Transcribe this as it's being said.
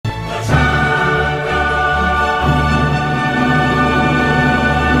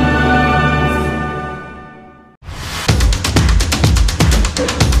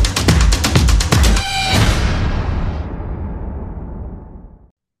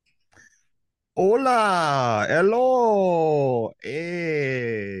Hola, hello,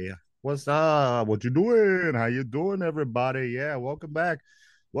 hey, what's up? What you doing? How you doing, everybody? Yeah, welcome back.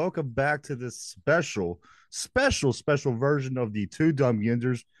 Welcome back to this special version of the two Dumb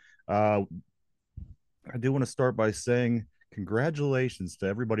Yinzers. Uh, I do want to start by saying congratulations to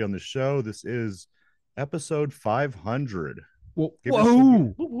everybody on the show. This is episode 500. Give yourself give, Whoa!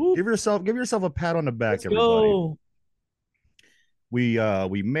 Whoop, whoop. give yourself a pat on the back, Let's everybody. go.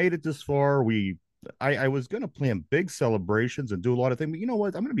 We made it this far. I was gonna plan big celebrations and do a lot of things, but you know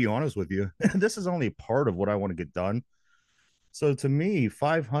what? I'm gonna be honest with you. This is only part of what I want to get done. So to me,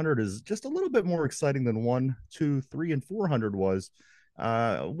 500 is just a little bit more exciting than one, two, three, and 400 was.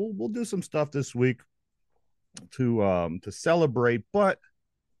 We'll do some stuff this week to celebrate, but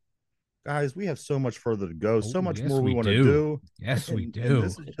guys, we have so much further to go, Oh, so much yes, more we we want to do. do, Yes, we and do.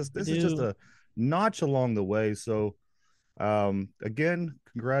 We this is just do. a notch along the way. So again,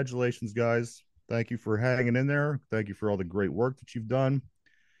 congratulations, guys. Thank you for hanging in there. Thank you for all the great work that you've done.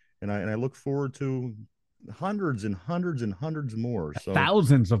 And I look forward to hundreds and hundreds and hundreds more. So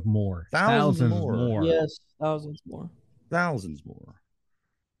Thousands of more. thousands Thousands more, more. Yes, thousands more. thousands more.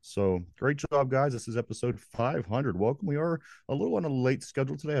 So great job, guys. This is episode 500. Welcome. We are a little on a late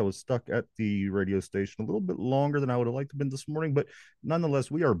schedule today. I was stuck at the radio station a little bit longer than I would have liked to have been this morning, but nonetheless,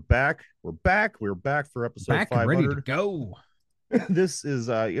 we are back. We're back. We're back for episode Back and ready to 500. go. This is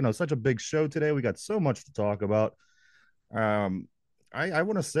such a big show today. We got so much to talk about. Um, I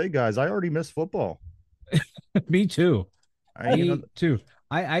want to say, guys, I already miss football. Me too. I you know Me too.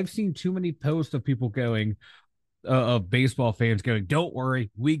 I've seen too many posts of people going, of baseball fans going, "Don't worry,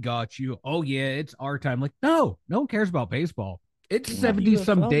 we got you. Oh yeah, it's our time." Like, no one cares about baseball. It's Not 70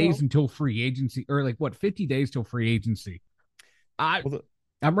 some UFL days though. until free agency, or like what, 50 days till free agency. I well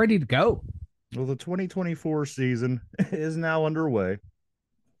the I'm ready to go. well the 2024 season is now underway.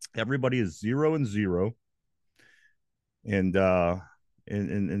 Everybody is 0-0, and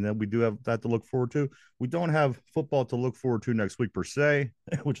then we do have that to look forward to. We don't have football to look forward to next week per se,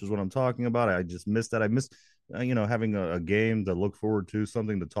 which is what I'm talking about. I just missed that. I missed having a game to look forward to,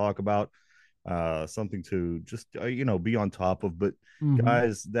 something to talk about, something to just be on top of. But Mm-hmm.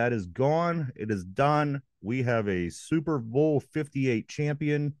 guys, that is gone. It is done. We have a Super Bowl 58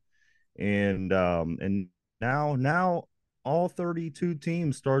 champion, and now all 32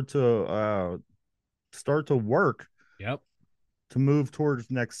 teams start to work Yep. to move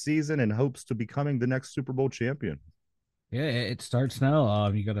towards next season in hopes to becoming the next Super Bowl champion. Yeah, it starts now.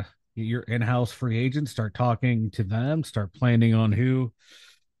 You gotta your in-house free agents, start talking to them, start planning on who,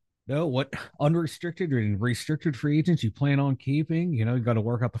 no, what unrestricted and restricted free agents you plan on keeping. You got to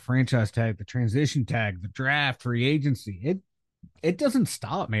work out the franchise tag, the transition tag, the draft, free agency. It doesn't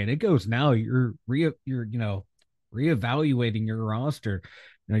stop, man. It goes now. You're reevaluating your roster.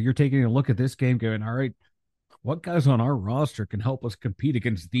 You're taking a look at this game, going, all right, what guys on our roster can help us compete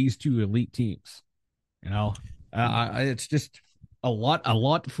against these two elite teams? You know, it's just a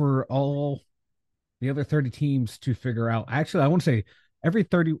lot for all the other 30 teams to figure out. Actually, I want to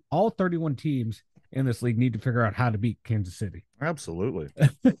say all 31 teams in this league need to figure out how to beat Kansas City. Absolutely.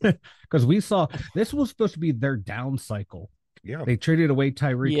 Because we saw this was supposed to be their down cycle. Yeah. They traded away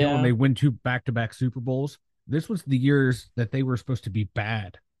Tyreek Hill and Yeah. they win two back-to-back Super Bowls. This was the years that they were supposed to be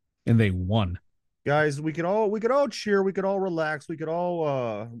bad, and they won. Guys, we could all cheer, we could all relax, we could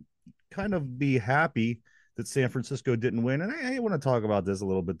all kind of be happy that San Francisco didn't win. And I want to talk about this a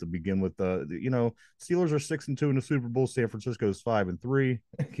little bit to begin with. Steelers are 6-2 in the Super Bowl. San Francisco is 5-3.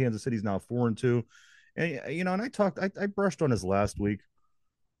 Kansas City's now 4-2. And I brushed on this last week.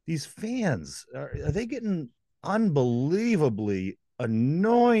 These fans are they getting unbelievably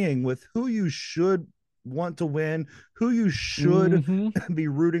annoying with who you should want to win, who you should Mm-hmm. be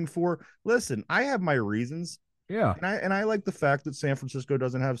rooting for. Listen, I have my reasons, Yeah. and I like the fact that San Francisco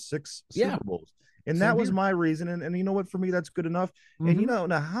doesn't have six Yeah. Super Bowls. And that Same was here. my reason. And you know what? For me, that's good enough. And Mm-hmm.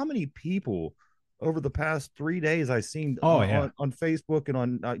 now how many people over the past 3 days I've seen Oh yeah. on Facebook and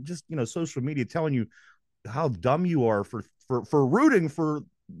on just social media telling you how dumb you are for rooting for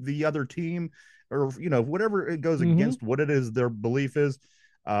the other team, or whatever it goes Mm-hmm. against what it is their belief is.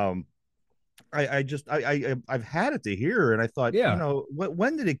 um I've had it to hear, and I thought, Yeah.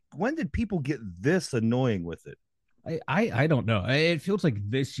 when did people get this annoying with it? I don't know. It feels like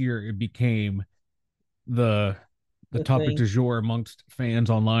this year it became the the The topic thing. du jour amongst fans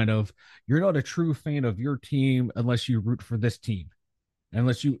online of, you're not a true fan of your team unless you root for this team.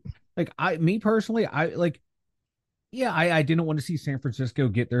 Unless you, like, me personally, I like, yeah, I didn't want to see San Francisco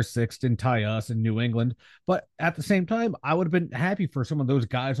get their sixth and tie us in New England. But at the same time, I would have been happy for some of those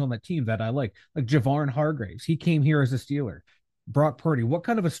guys on that team that I like Javon Hargraves. He came here as a Steeler. Brock Purdy. What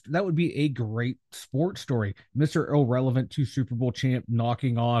kind of that would be a great sports story? Mr. Irrelevant to Super Bowl champ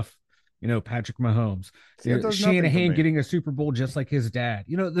knocking off, Patrick Mahomes. See, it does nothing for Shanahan me. getting a Super Bowl just like his dad.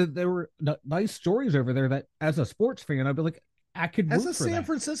 There were nice stories over there that, as a sports fan, I'd be like, I could As root a for San that.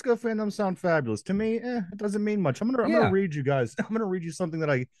 Francisco fan, them sound fabulous to me. It doesn't mean much. I'm gonna Yeah, read you guys. I'm gonna read you something that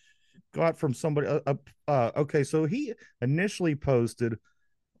I got from somebody. Okay, so he initially posted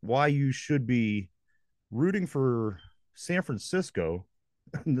why you should be rooting for San Francisco.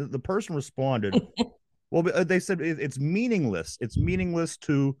 The person responded, well, they said it's meaningless. It's meaningless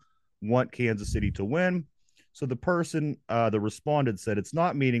to want Kansas City to win. So the person that responded said it's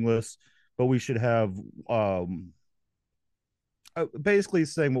not meaningless, but we should have basically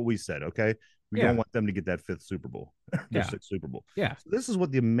saying what we said. Okay, we don't yeah, want them to get that fifth Super Bowl, their yeah, sixth Super Bowl. yeah. So this is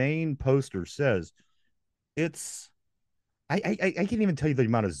what the main poster says. It's I can't even tell you the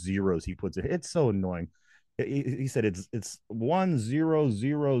amount of zeros he puts it. It's so annoying. He said it's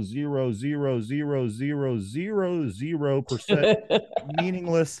 1,000,000,000,000%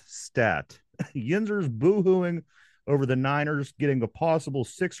 meaningless stat. Yinzers boohooing over the Niners getting a possible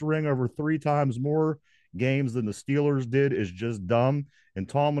six ring over three times more games than the Steelers did is just dumb. And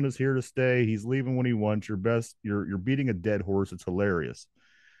Tomlin is here to stay. He's leaving when he wants. Your best. You're beating a dead horse. It's hilarious.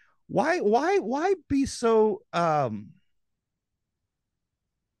 Why be so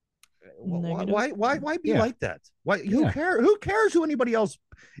Negative. why be Yeah, like that? Why yeah, who cares who anybody else?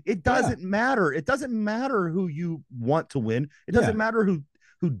 It yeah, doesn't matter. It doesn't matter who you want to win. It doesn't yeah, matter who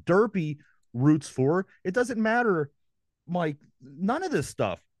Derpy roots for. It doesn't matter, Mike. None of this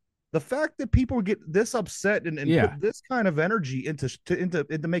stuff. The fact that people get this upset and yeah. put this kind of energy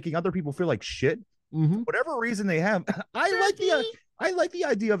into making other people feel like shit, Mm-hmm. whatever reason they have, I like the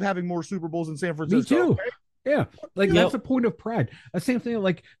idea of having more Super Bowls in San Me Francisco. too. Okay? Yeah, like You that's a Yep. point of pride. The same thing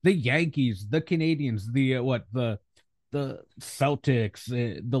like the Yankees, the Canadians, the what the Celtics,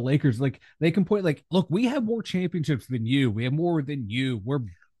 the Lakers. Like they can point like, look, we have more championships than you. We have more than you. We're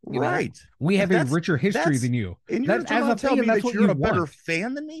right. we have a That's richer history that's than you. and you're That gonna turn as around a and tell fan, me that's that what you're you a better want.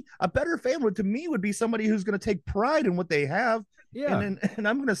 fan than me? A better fan would to me would be somebody who's gonna take pride in what they have. Yeah, And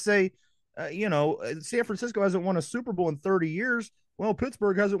I'm gonna say, San Francisco hasn't won a Super Bowl in 30 years. Well,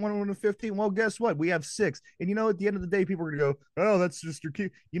 Pittsburgh hasn't won one in 15. Well, guess what? We have six. And at the end of the day, people are gonna go, "Oh, that's just your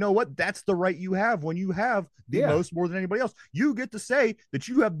key." You know what? That's the right you have when you have the yeah, most more than anybody else. You get to say that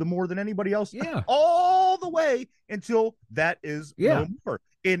you have the more than anybody else yeah, all the way until that is yeah, no more.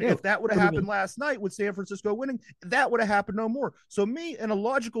 And yeah. if that would have happened Proven. last night with San Francisco winning, that would have happened no more. So me, in a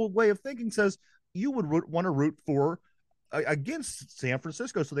logical way of thinking, says you would want to root for against San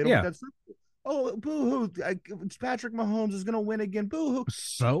Francisco so they don't get Yeah. that Super Bowl. Oh, boo hoo! Patrick Mahomes is going to win again. Boo hoo!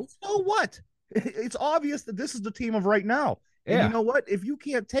 So So what? It's obvious that this is the team of right now. And you yeah, know what? If you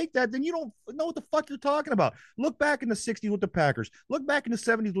can't take that, then you don't know what the fuck you're talking about. Look back in the 60s with the Packers. Look back in the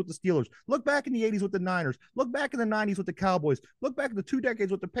 70s with the Steelers. Look back in the 80s with the Niners. Look back in the 90s with the Cowboys. Look back in the 2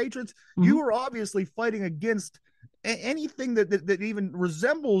 decades with the Patriots. mm-hmm. You are obviously fighting against anything that even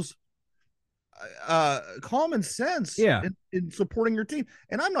resembles common sense Yeah, in supporting your team.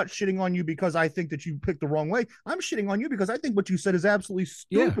 And I'm not shitting on you because I think that you picked the wrong way. I'm shitting on you because I think what you said is absolutely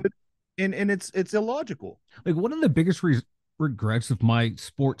yeah. stupid and it's illogical. Like one of the biggest regrets of my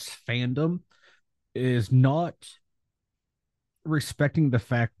sports fandom is not respecting the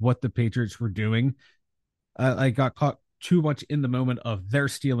fact what the Patriots were doing. I got caught too much in the moment of they're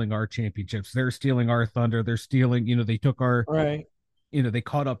stealing our championships, they're stealing our thunder, they're stealing. They took our. Right. They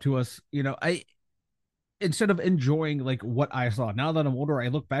caught up to us. I instead of enjoying like what I saw. Now that I'm older, I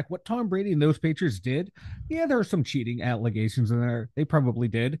look back what Tom Brady and those Patriots did. Yeah, there are some cheating allegations in there. They probably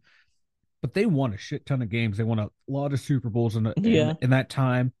did, but they won a shit ton of games. They won a lot of Super Bowls Yeah. in that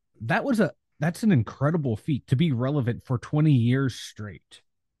time. That's an incredible feat to be relevant for 20 years straight.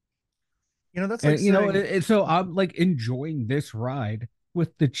 That's like And saying so I'm like enjoying this ride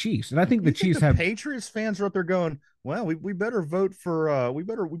with the Chiefs, and I think the you think Chiefs the have. Patriots fans are up there going, well, we better vote for we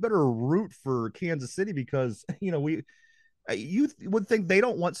better root for Kansas City because you would think they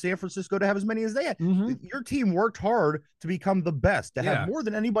don't want San Francisco to have as many as they had. Mm-hmm. Your team worked hard to become the best, to have Yeah, more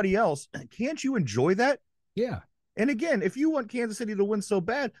than anybody else. Can't you enjoy that? yeah, And again, if you want Kansas City to win so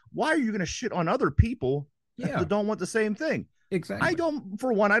bad, why are you going to shit on other people yeah, that don't want the same thing? I exactly. don't,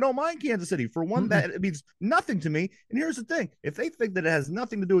 for one, I don't mind Kansas City. For one, Mm-mm. that it means nothing to me. And here's the thing: if they think that it has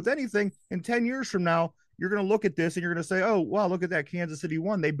nothing to do with anything, in 10 years from now, you're going to look at this and you're going to say, "Oh, wow, look at that Kansas City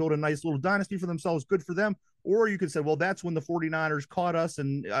won. They built a nice little dynasty for themselves. Good for them." Or you could say, "Well, that's when the 49ers caught us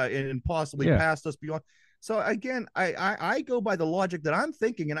and possibly Yeah, passed us beyond." So again, I go by the logic that I'm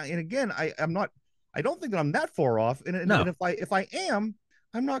thinking, and again, I'm not. I don't think that I'm that far off. And no, if I am,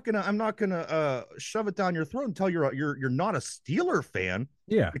 I'm not gonna shove it down your throat and tell you're not a Steeler fan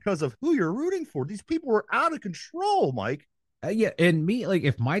Yeah. because of who you're rooting for. These people are out of control, Mike. Yeah, and me, like,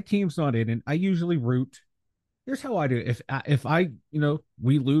 if my team's not in it, I usually root. Here's how I do it. If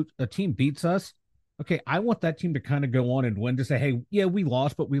we loot, a team beats us. Okay, I want that team to kind of go on and win, to say, hey, yeah, we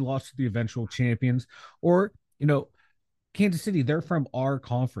lost, but we lost to the eventual champions. Or, Kansas City, they're from our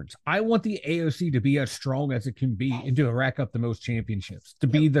conference. I want the AOC to be as strong as it can be and to rack up the most championships, to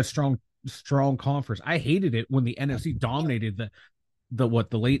be the strong conference. I hated it when the NFC dominated the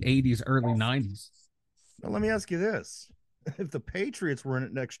late 80s, early 90s. Now, let me ask you this: if the Patriots were in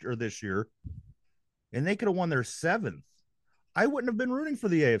it next year, this year, and they could have won their seventh, I wouldn't have been rooting for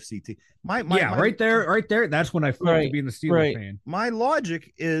the AFC team. Right there. That's when I flipped to being the Steelers fan. My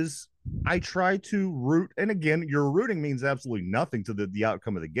logic is I try to root, and again, your rooting means absolutely nothing to the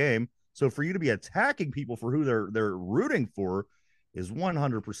outcome of the game. So for you to be attacking people for who they're rooting for is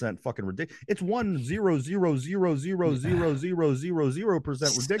 100% fucking ridiculous. It's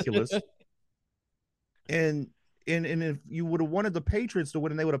 1,000,000,000,000% ridiculous. And if you would have wanted the Patriots to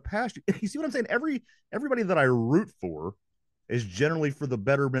win and they would have passed you, you see what I'm saying? Everybody that I root for is generally for the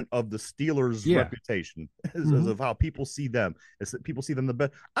betterment of the Steelers' reputation, as of how people see them. As that people see them the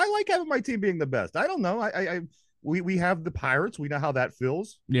best. I like having my team being the best. I don't know. We have the Pirates. We know how that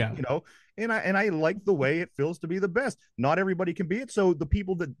feels. Yeah. And I like the way it feels to be the best. Not everybody can be it. So the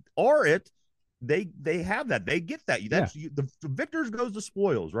people that are it, they have that. They get that. That's the victors goes to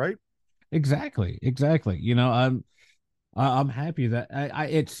spoils, right? Exactly. I'm happy that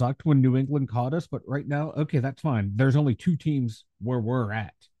it sucked when New England caught us, but right now, okay, that's fine. There's only two teams where we're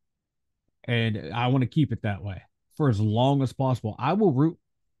at, and I want to keep it that way for as long as possible. I will root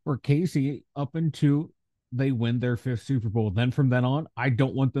for KC up until they win their fifth Super Bowl. Then from then on, I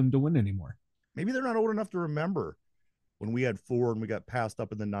don't want them to win anymore. Maybe they're not old enough to remember when we had four and we got passed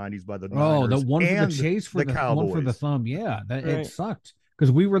up in the 90s by the Niners. The one for the chase for the Cowboys. One for the thumb. Yeah, it sucked.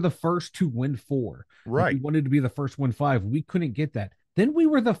 Because we were the first to win 4. Right. Like, we wanted to be the first to win 5. We couldn't get that. Then we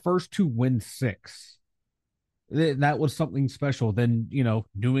were the first to win 6. That was something special. Then,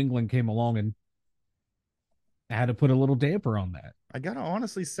 New England came along and had to put a little damper on that. I got to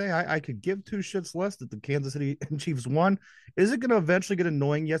honestly say, I could give two shits less that the Kansas City Chiefs won. Is it going to eventually get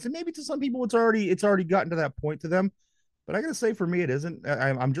annoying? Yes. And maybe to some people, it's already gotten to that point to them. But I got to say, for me, it isn't.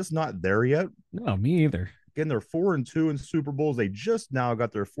 I'm just not there yet. No, me either. Again, they're 4-2 in Super Bowls. They just now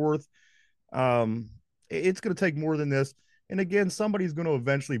got their 4th. It's going to take more than this. And again, somebody's going to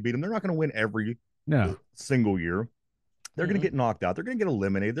eventually beat them. They're not going to win every single year. They're going to get knocked out. They're going to get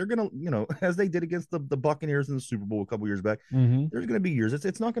eliminated. They're going to, as they did against the Buccaneers in the Super Bowl a couple years back. There's going to be years.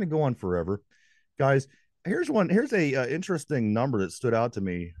 It's not going to go on forever, guys. Here's a interesting number that stood out to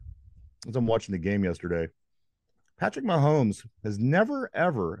me as I'm watching the game yesterday. Patrick Mahomes has never,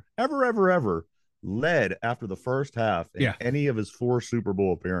 ever, ever, ever, ever led after the first half in any of his 4 Super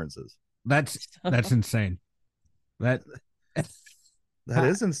Bowl appearances. That's insane. That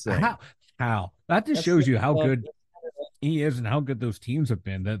is insane. How that just shows you how good he is and how good those teams have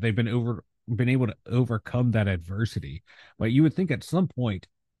been, that they've been able to overcome that adversity. But you would think at some point,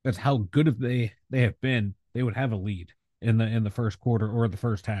 that's how good if they have been, they would have a lead in the first quarter or the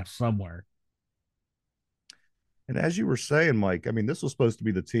first half somewhere. And as you were saying, Mike, I mean, this was supposed to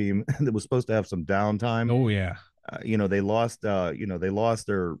be the team that was supposed to have some downtime. Oh yeah. They lost their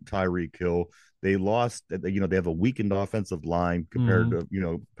Tyreek Hill. They lost, they have a weakened offensive line compared to,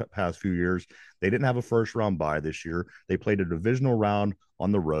 past few years. They didn't have a first round bye this year. They played a divisional round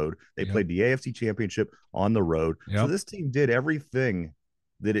on the road. They played the AFC Championship on the road. So this team did everything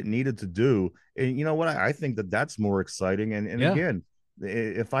that it needed to do. And you know what? I think that's more exciting. And again,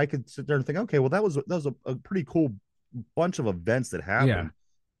 if I could sit there and think, okay, well, that was a pretty cool bunch of events that happened,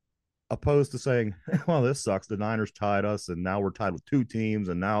 opposed to saying, well, this sucks. The Niners tied us, and now we're tied with 2 teams,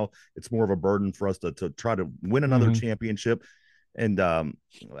 and now it's more of a burden for us to try to win another championship. And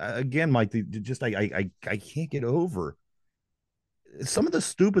again, Mike, I can't get over some of the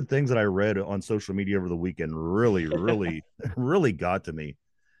stupid things that I read on social media over the weekend. Really, really, really got to me.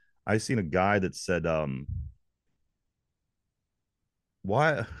 I seen a guy that said,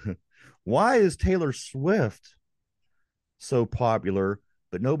 why is Taylor Swift so popular,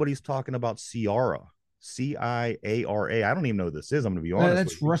 but nobody's talking about Ciara? Ciara. I don't even know who this is. I'm going to be honest.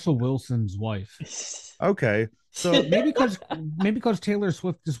 That's Russell Wilson's wife. Okay. So maybe because Taylor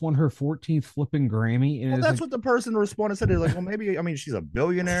Swift just won her 14th flipping Grammy. And that's what the person responded said. They're like, well, maybe, I mean, she's a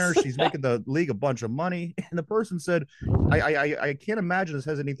billionaire. She's making the league a bunch of money. And the person said, I can't imagine this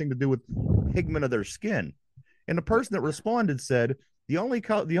has anything to do with pigment of their skin. And the person that responded said, the only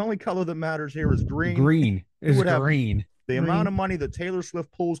color that matters here is green. Green is green. the amount of money that Taylor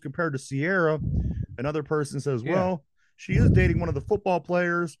Swift pulls compared to Sierra. Another person says, well, she is dating one of the football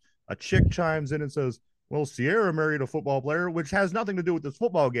players. A chick chimes in and says, well, Sierra married a football player, which has nothing to do with this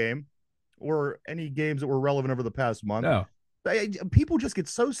football game or any games that were relevant over the past month. No. People just get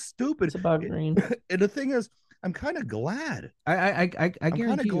so stupid. It's about green. And the thing is, I'm kind of glad. I'm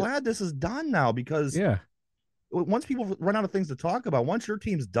kind of glad this is done now, because once people run out of things to talk about, once your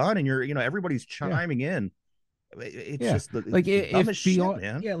team's done and everybody's chiming in, it's just like if Beyonce,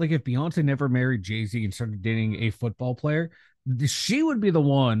 man. Yeah, like if Beyonce never married Jay-Z and started dating a football player, she would be the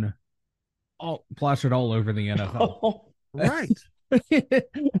one all plastered all over the NFL. Right.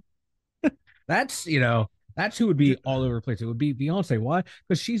 That's who would be all over the place. It would be Beyonce. Why?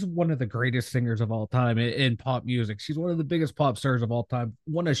 Because she's one of the greatest singers of all time in pop music. She's one of the biggest pop stars of all time.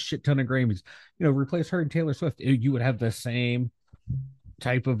 Won a shit ton of Grammys. Replace her and Taylor Swift, you would have the same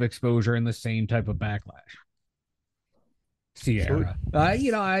type of exposure and the same type of backlash. Sierra.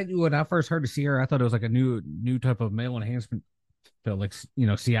 When I first heard of Sierra, I thought it was like a new type of male enhancement pill, like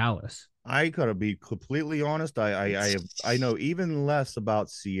Cialis. I gotta be completely honest. I know even less about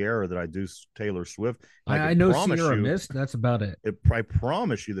Sierra than I do Taylor Swift. I know Sierra Mist. That's about it. I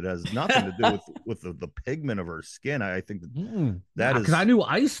promise you that has nothing to do with the pigment of her skin. I think that is because I knew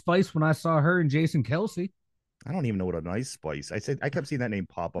Ice Spice when I saw her and Jason Kelsey. I don't even know what an Ice Spice. I kept seeing that name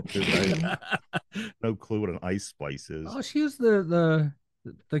pop up too, but I have no clue what an Ice Spice is. Oh, she was the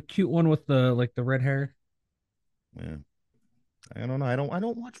cute one with the red hair. Yeah. I don't know. I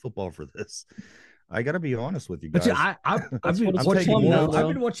don't watch football for this. I got to be honest with you guys. But I've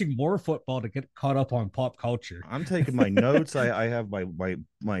been watching more football to get caught up on pop culture. I'm taking my notes. I have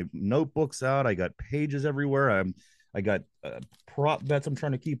my notebooks out. I got pages everywhere. I got prop bets I'm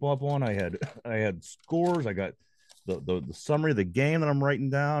trying to keep up on. I had scores. I got the summary of the game that I'm writing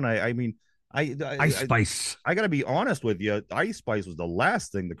down. Ice Spice. I got to be honest with you. Ice Spice was the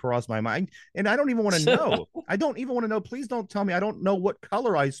last thing to cross my mind. And I don't even want to know. I don't even want to know. Please don't tell me. I don't know what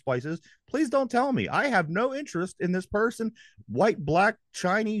color Ice Spice is. Please don't tell me. I have no interest in this person. White, black,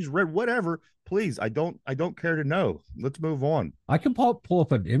 Chinese, red, whatever. Please, I don't care to know. Let's move on. I can pull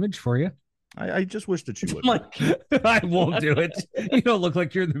up an image for you. I just wish that you would. I won't do it. You don't look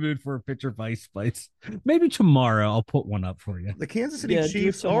like you're in the mood for a picture of Ice Spice. Maybe tomorrow I'll put one up for you. The Kansas City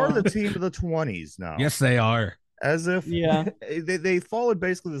Chiefs are the team of the 20s now. Yes, they are. As if they followed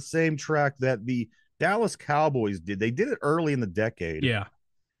basically the same track that the Dallas Cowboys did. They did it early in the decade. Yeah.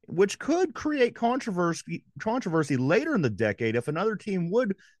 Which could create controversy later in the decade if another team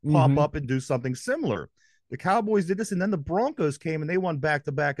would pop up and do something similar. The Cowboys did this, and then the Broncos came and they won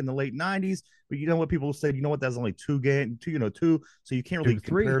back-to-back in the late 90s. But you know what people said? You know what? That's only two. So you can't really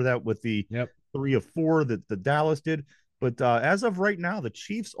compare that with the 3 of 4 that the Dallas did. But as of right now, the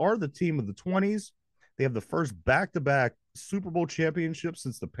Chiefs are the team of the 20s. They have the first back-to-back Super Bowl championship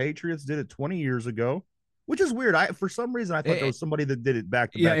since the Patriots did it 20 years ago, which is weird. For some reason, I thought there was somebody that did it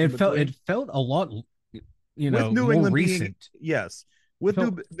back-to-back. Yeah, it felt a lot, with New more England recent. Yes. With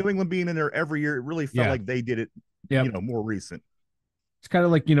New England being in there every year, it really felt like they did it, more recent. It's kind of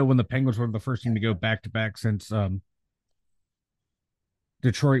like, when the Penguins were the first team to go back to back since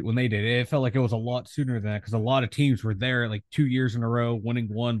Detroit when they did it. It felt like it was a lot sooner than that because a lot of teams were there like 2 years in a row, winning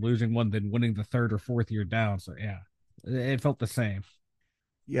one, losing one, then winning the third or fourth year down. So it felt the same.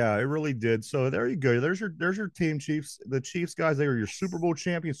 Yeah, it really did. So there you go. There's your team, Chiefs. The Chiefs guys, they are your Super Bowl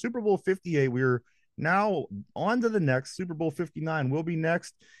champions. Super Bowl 58. We're now on to the next. Super Bowl 59 will be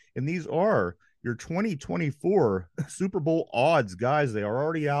next. And these are your 2024 Super Bowl odds, guys. They are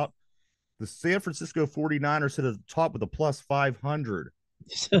already out. The San Francisco 49ers sit at the top with a plus 500.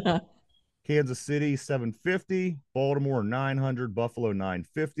 Kansas City 750, Baltimore 900, Buffalo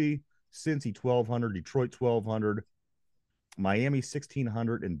 950, Cincy 1200, Detroit 1200, Miami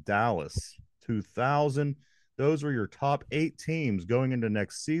 1600, and Dallas 2000. Those are your top 8 teams going into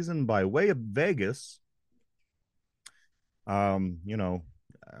next season by way of Vegas. It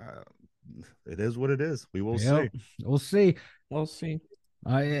is what it is. We will see. We'll see. We'll see.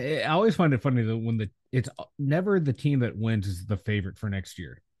 I always find it funny that when it's never the team that wins is the favorite for next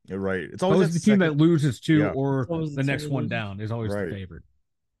year. You're right. It's always the team that loses too, or the next one down is always the favorite.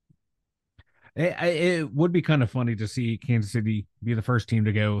 It would be kind of funny to see Kansas City be the first team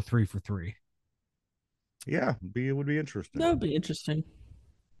to go 3 for 3. Yeah, it would be interesting. That would be interesting.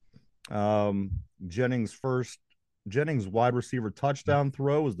 Jennings' wide receiver touchdown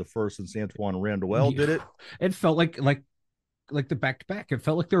throw was the first since Antoine Randall did it. It felt like the back-to-back. It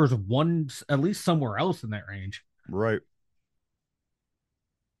felt like there was one at least somewhere else in that range. Right.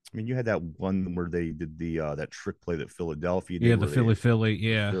 I mean, you had that one where they did the that trick play that Philadelphia did. Yeah, the Philly.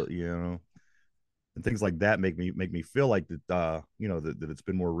 Yeah. and things like that make me feel like that that it's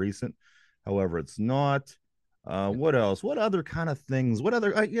been more recent. However, it's not. What else? What other kind of things? What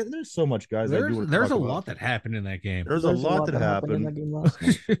other? Yeah, there's so much, guys. I do want to There's talk a about. lot that happened in that game. There's a There's a lot lot that that happened in happened. that game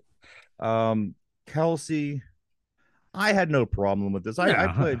last night. Kelsey, I had no problem with this. I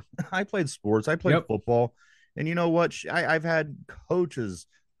Yeah. played I played sports. I played Yep. football, and you know what? I've had coaches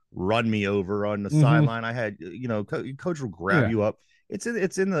run me over on the Mm-hmm. sideline. I had coach will grab Yeah. you up. It's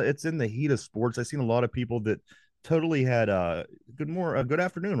in the heat of sports. I've seen a lot of people that totally had a good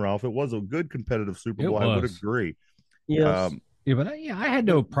afternoon, Ralph. It was a good competitive Super It Bowl. I would was. agree. Yes. Um, Yeah, but I had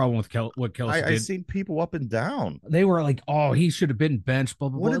but no problem with what Kelsey I did. seen people up and down. They were like, "Oh, he should have been benched." Blah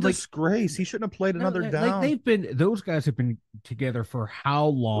blah What blah. a Like, disgrace! He shouldn't have played no, another like down. those guys have been together for how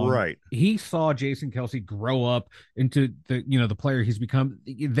long? Right. He saw Jason Kelsey grow up into the player he's become.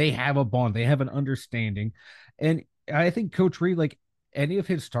 They have a bond. They have an understanding, and I think Coach Reed, like any of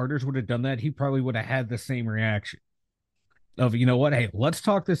his starters would have done that, he probably would have had the same reaction of, you know what, hey, let's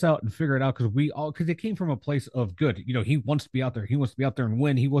talk this out and figure it out, because it came from a place of good. He wants to be out there. He wants to be out there and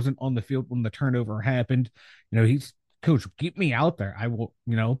win. He wasn't on the field when the turnover happened. He's, coach, keep me out there. I will,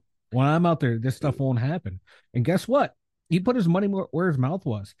 when I'm out there, this stuff won't happen. And guess what? He put his money where his mouth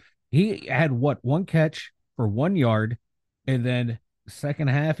was. He had one catch for 1 yard, and then second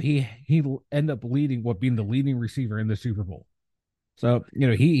half he ended up being the leading receiver in the Super Bowl. So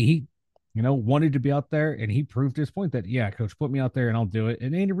he wanted to be out there, and he proved his point that, yeah, coach, put me out there and I'll do it.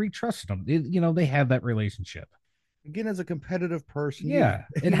 And Andy Reid trusted him. They have that relationship. Again, as a competitive person, Yeah,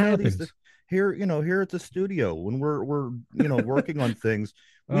 it happens. Here at the studio when we're working on things,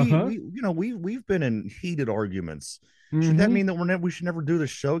 Uh-huh. we've been in heated arguments. Should that Mm-hmm. mean that we should never do the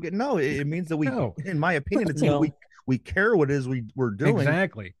show again? No, it means that No, in my opinion, it's that No. we care what it is we're doing,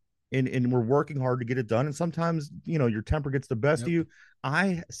 exactly. and we're working hard to get it done. And sometimes your temper gets the best Yep. of you.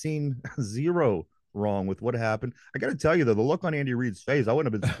 I seen zero wrong with what happened. I got to tell you though, the look on Andy Reid's face, I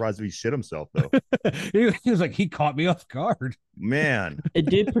wouldn't have been surprised if he shit himself though. He was like, he caught me off guard. Man, It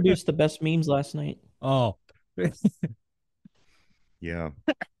did produce the best memes last night. Oh, yeah.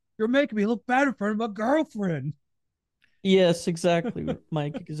 you're making me look bad in front of my girlfriend. Yes, exactly,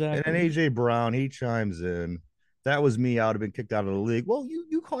 Mike. And Exactly. then AJ Brown, he chimes in. That was me. I would have been kicked out of the league. Well,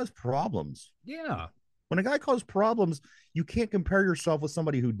 you caused problems. Yeah. When a guy causes problems, you can't compare yourself with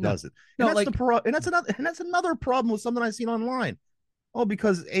somebody who No. does it. No, And that's like, another problem with something I've seen online. Oh,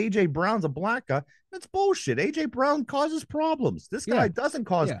 because AJ Brown's a black guy. That's bullshit. AJ Brown causes problems. This guy Yeah. doesn't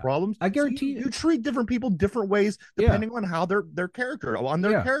cause Yeah. problems. I So guarantee you treat different people different ways Yeah. depending on how their character,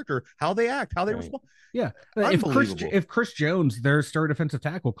 Yeah. character, how they act, how they Right. respond. Yeah, if Unbelievable. Chris Jones, their star defensive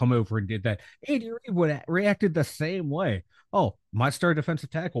tackle, come over and did that, Andy Reid would have reacted the same way. Oh, my star defensive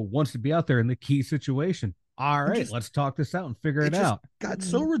tackle wants to be out there in the key situation. All right, let's talk this out and figure it just out. got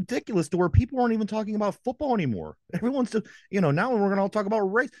so ridiculous to where people aren't even talking about football anymore. Everyone's now we're gonna all talk about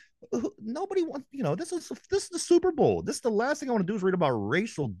race. Nobody wants, this is the Super Bowl. This is the last thing I want to do is read about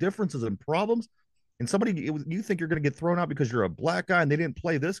racial differences and problems. And you think you're going to get thrown out because you're a black guy and they didn't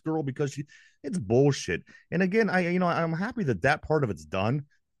play this girl because it's bullshit. And again, I'm happy that part of it's done,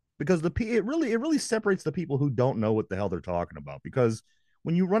 because it really separates the people who don't know what the hell they're talking about. Because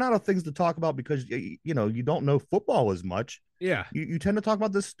when you run out of things to talk about because you don't know football as much, Yeah. you tend to talk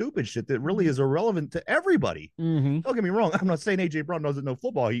about this stupid shit that really is irrelevant to everybody. Mm-hmm. Don't get me wrong. I'm not saying AJ Brown doesn't know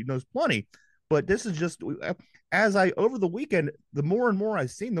football. He knows plenty. But this is just, over the weekend, the more and more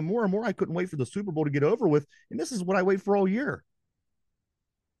I've seen, the more and more I couldn't wait for the Super Bowl to get over with. And this is what I wait for all year.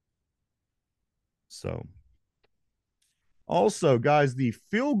 So, also, guys, the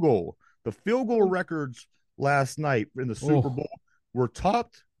field goal records last night in the Super Bowl were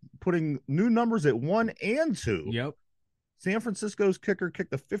topped, putting new numbers at 1 and 2. Yep. San Francisco's kicker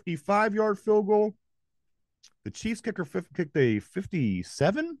kicked a 55-yard field goal. The Chiefs kicker kicked a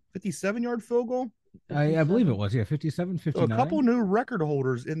 57-yard field goal. I believe it was, 57, 59. So a couple new record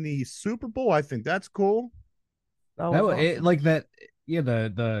holders in the Super Bowl. I think that's cool. That was awesome. Like that. Yeah,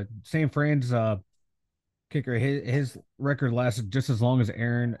 the San Fran's kicker, his record lasted just as long as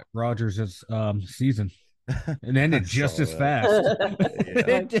Aaron Rodgers' season, and ended just as fast.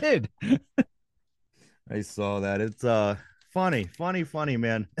 It did. I saw that. It's funny,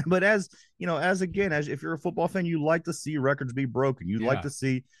 man. But as if you're a football fan, you like to see records be broken. You like to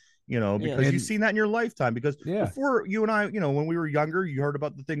see, because you've seen that in your lifetime. Because before you and I, when we were younger, you heard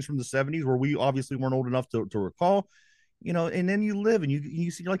about the things from the 70s where we obviously weren't old enough to recall. And then you live and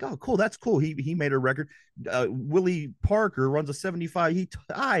you see, you're like, oh, cool, that's cool. He made a record. Willie Parker runs a 75. He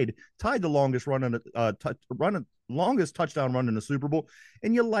tied the longest run longest touchdown run in the Super Bowl,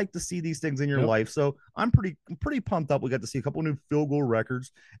 and you like to see these things in your life. So I'm pretty pumped up. We got to see a couple new field goal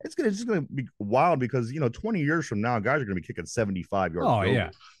records. It's just gonna be wild because 20 years from now, guys are gonna be kicking 75-yard. Oh yeah,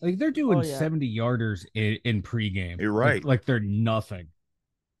 like they're doing 70-yarders in pregame. You're right, like they're nothing.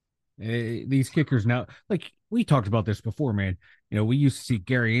 These kickers now, like we talked about this before, man. We used to see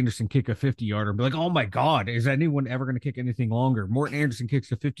Gary Anderson kick a 50-yarder and be like, oh my God, is anyone ever going to kick anything longer? Morton Anderson kicks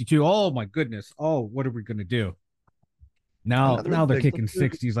a 52. Oh my goodness. Oh, what are we going to do? Now they're kicking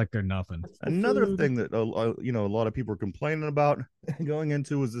 60s like they're nothing. Another thing that a lot of people are complaining about going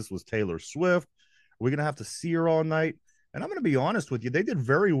into is this was Taylor Swift. We're going to have to see her all night. And I'm going to be honest with you. They did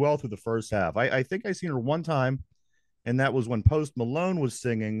very well through the first half. I think I seen her one time, and that was when Post Malone was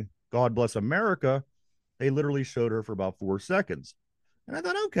singing God Bless America. They literally showed her for about 4 seconds. And I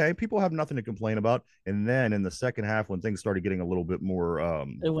thought, okay, people have nothing to complain about. And then in the second half, when things started getting a little bit more,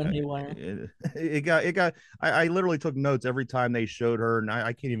 it went haywire. It got. I literally took notes every time they showed her, and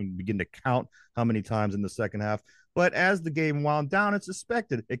I can't even begin to count how many times in the second half. But as the game wound down, it's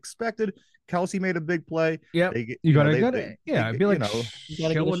expected. Kelsey made a big play. Yeah, you gotta be like, you gotta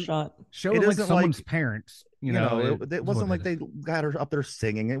get a shot. Show it like someone's parents. It wasn't like they got her up there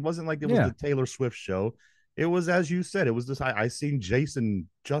singing. It wasn't like it was the Taylor Swift show. It was, as you said, it was this. I seen Jason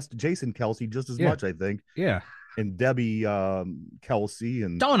Kelsey just as much, I think. Yeah. And Debbie Kelsey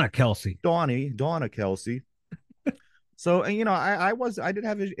and Donna Kelsey. So, I didn't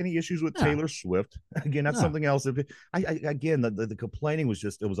have any issues with Taylor Swift. Again, that's something else. The complaining was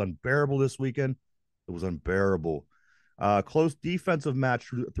just, it was unbearable this weekend. It was unbearable. Close defensive match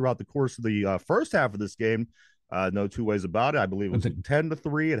throughout the course of the first half of this game. No two ways about it. I believe it was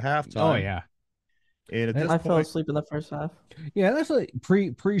 10-3 at halftime. Oh yeah. And I fell asleep in the first half. Yeah, that's like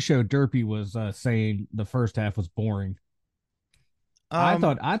pre-show. Derpy was saying the first half was boring. I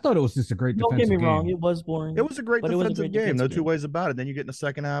thought it was just a great defensive game. Don't get me wrong, it was boring. It was a great defensive game. No two ways about it. Then you get in the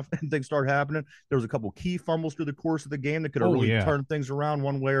second half and things start happening. There was a couple key fumbles through the course of the game that could have really turned things around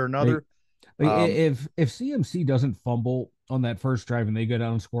one way or another. If CMC doesn't fumble on that first drive and they go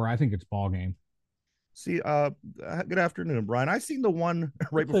down and score, I think it's ball game. See, good afternoon, Brian. I seen the one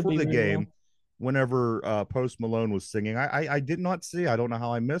right before the game. Whenever Post Malone was singing, I did not see. I don't know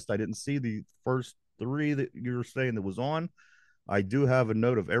how I missed. I didn't see the first 3 that you were saying that was on. I do have a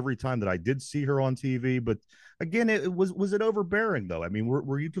note of every time that I did see her on TV, but again, was it overbearing though? I mean,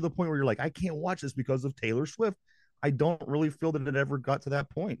 were you to the point where you're like, I can't watch this because of Taylor Swift? I don't really feel that it ever got to that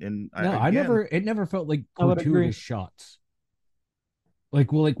point. And it never felt like gratuitous shots.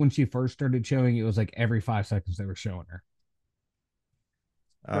 Like when she first started showing, it was like every 5 seconds they were showing her.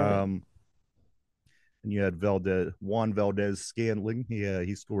 And you had Juan Valdez-Scantling.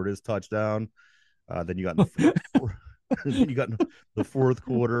 He scored his touchdown. Then you got the fourth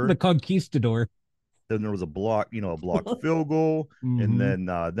quarter, the conquistador. Then there was a block field goal, and then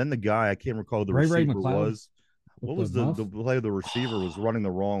the guy, I can't recall who the receiver was. What was the play? The receiver was running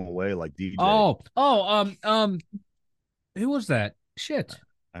the wrong way, like DJ. Who was that? Shit,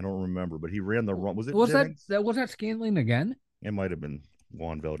 I don't remember, but he ran the wrong. Was that Scantling again? It might have been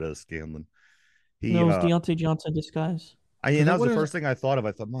Juan Valdez-Scantling. No, it was Deontay Johnson disguise. That was the first thing I thought of.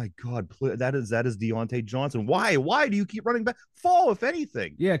 I thought, my God, that is Deontay Johnson. Why do you keep running back? Fall, if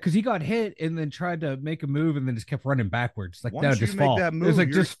anything. Yeah, because he got hit and then tried to make a move and then just kept running backwards. Like, no, just fall. That move, it's like,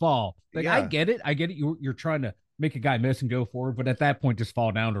 just fall. Like, I get it. You're trying to make a guy miss and go forward, but at that point, just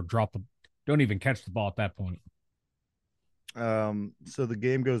fall down or don't even catch the ball at that point. So the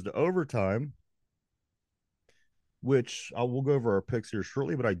game goes to overtime, which we'll go over our picks here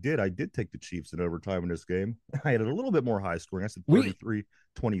shortly, but I did take the Chiefs in overtime in this game. I had a little bit more high scoring. I said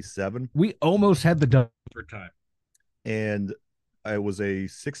 33-27. We almost had the overtime. And it was a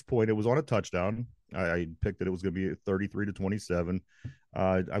 6-point. It was on a touchdown. I picked that it was going to be 33-27.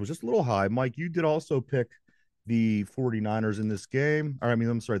 I was just a little high. Mike, you did also pick the 49ers in this game.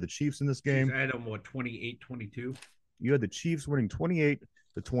 I'm sorry, the Chiefs in this game. I had them, 28-22? You had the Chiefs winning 28-22.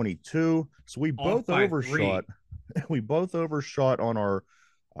 So we both overshot. We both overshot on our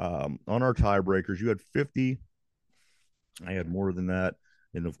tiebreakers. You had 50. I had more than that.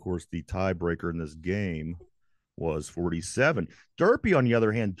 And of course, the tiebreaker in this game was 47. Derpy, on the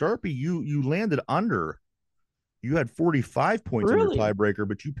other hand, you landed under. You had 45 points in your tiebreaker,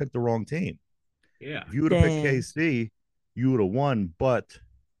 but you picked the wrong team. Yeah. If you would have picked KC, you would have won, but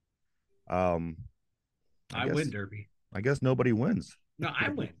I win, Derpy. I guess nobody wins. No, I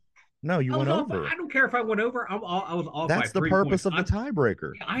win. No, you went over. I don't care if I went over. I was off. That's the purpose of the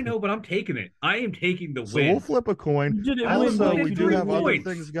tiebreaker. I know, but I'm taking it. I am taking the win. So we'll flip a coin. Also, we do have other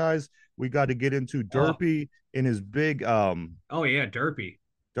things, guys. We got to get into Derpy and his big. Oh yeah, Derpy.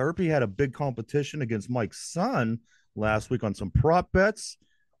 Derpy had a big competition against Mike's son last week on some prop bets.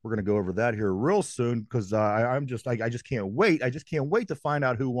 We're gonna go over that here real soon because I just can't wait. I just can't wait to find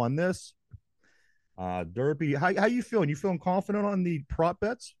out who won this. Derpy, how you feeling? You feeling confident on the prop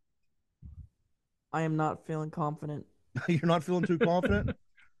bets? I am not feeling confident. You're not feeling too confident?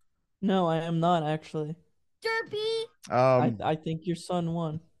 No, I am not actually. Derpy. I think your son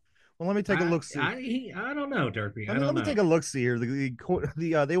won. Well, let me take a look. See, I don't know, Derpy. let me take a look. See here.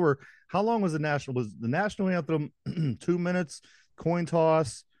 They were. How long was the national? Was the national anthem 2 minutes? Coin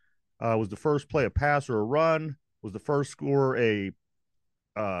toss. Was the first play a pass or a run? Was the first score a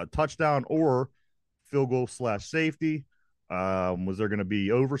touchdown or field goal / safety? Was there going to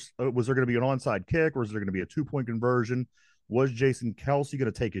be Was there going to be an onside kick, or was there going to be a 2-point conversion? Was Jason Kelsey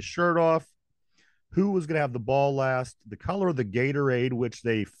going to take his shirt off? Who was going to have the ball last? The color of the Gatorade, which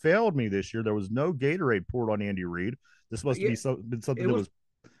they failed me this year. There was no Gatorade poured on Andy Reid. This must be been something that was.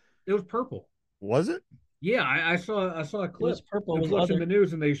 It was purple. Was it? Yeah, I saw a clip. It was purple. I was watching the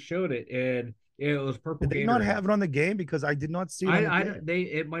news and they showed it, and it was purple. Did they Gatorade. not have it on the game because I did not see it?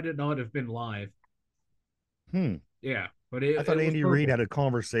 It might not have been live. Yeah, but I thought Andy Reid had a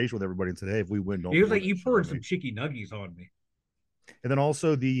conversation with everybody today. If we win, don't. He was like, "You poured some chicky nuggies on me." And then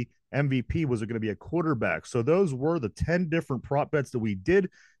also the MVP was going to be a quarterback. So those were the 10 different prop bets that we did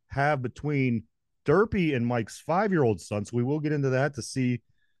have between Derpy and Mike's 5-year-old son. So we will get into that to see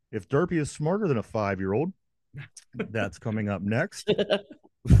if Derpy is smarter than a 5-year-old. That's coming up next.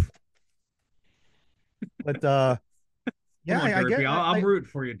 But yeah, on, I guess I'm rooting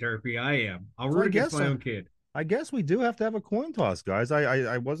for you, Derpy. I am. I'll root against my own kid. I guess we do have to have a coin toss, guys.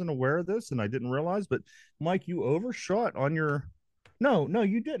 I wasn't aware of this and I didn't realize, but Mike, you overshot on your. No,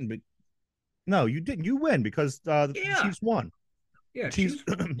 you didn't. But no, you didn't. You win because the Chiefs won. Yeah, Chiefs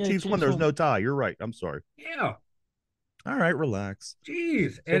won. There's no tie. You're right. I'm sorry. Yeah. All right, relax.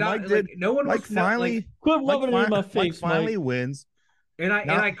 Jeez, so and Mike did. No one Mike finally. Quit rubbing it in my face. Mike finally wins. And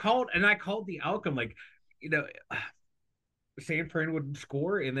I called the outcome, like, San Fran would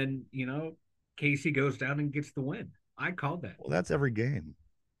score, and then Casey goes down and gets the win. I called that. Well, that's every game.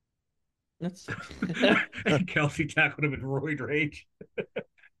 That's Kelsey tackled him in roid rage.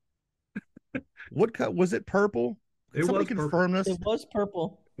 What cut was it? Purple? Can somebody confirm this? It was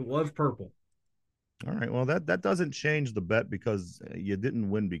purple. It was purple. All right. Well, that doesn't change the bet because you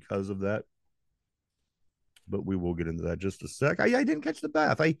didn't win because of that. But we will get into that just a sec. I didn't catch the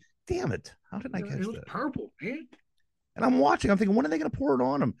bath. Damn it. How did I catch that? It was purple, man. And I'm watching. I'm thinking, when are they going to pour it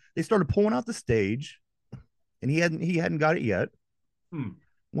on him? They started pulling out the stage, and he hadn't got it yet.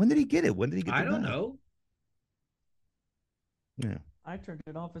 When did he get it? When did he get it? I don't know. Yeah. I turned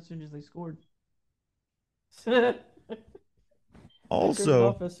it off as soon as they scored. Also,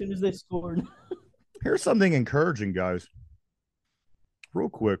 off as soon as they scored. Here's something encouraging, guys. Real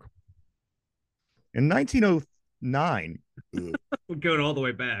quick. In 1909, we're going all the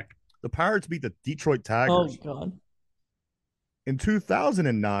way back. The Pirates beat the Detroit Tigers. Oh, God. In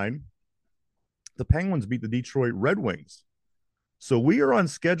 2009, the Penguins beat the Detroit Red Wings. So we are on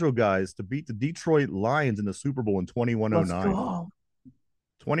schedule, guys, to beat the Detroit Lions in the Super Bowl in 2109. Let's go.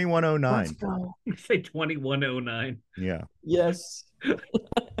 2109. Let's go. You say 2109. Yeah. Yes.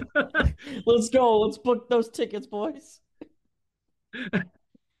 Let's go. Let's book those tickets, boys.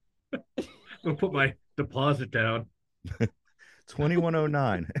 I'll put my deposit down.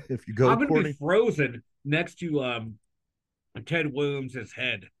 2109. If you go, I'm gonna be frozen next to Ted Williams'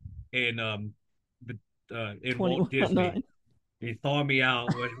 head in Walt Disney. You thaw me out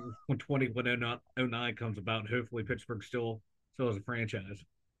when 2109 comes about. Hopefully, Pittsburgh still has a franchise.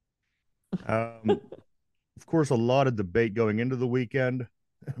 Of course, a lot of debate going into the weekend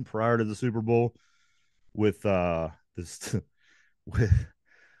prior to the Super Bowl with this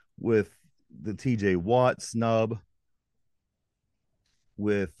with the TJ Watt snub,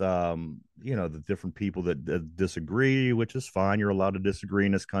 with the different people that disagree, which is fine. You're allowed to disagree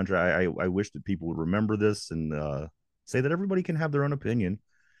in this country. I wish that people would remember this and say that everybody can have their own opinion.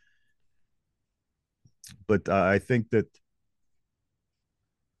 But I think that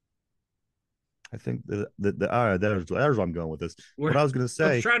there's where I'm going with this. What I was going to say.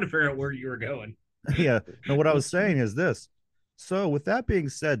 I was trying to figure out where you were going. Yeah. And what I was saying is this. So with that being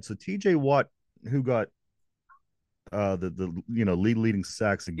said, so TJ Watt, who got the leading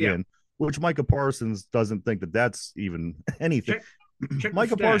sacks again, which Micah Parsons doesn't think that that's even anything. Check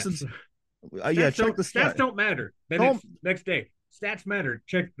Micah Parsons. Check the stats. Stats don't matter. Then next day. Stats matter.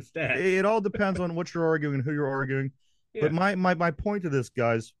 Check the stats. It all depends on what you're arguing and who you're arguing. Yeah. But my point to this,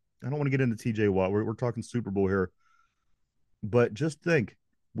 guys, I don't want to get into TJ Watt. We're talking Super Bowl here. But just think,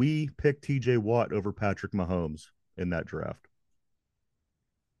 we picked TJ Watt over Patrick Mahomes in that draft.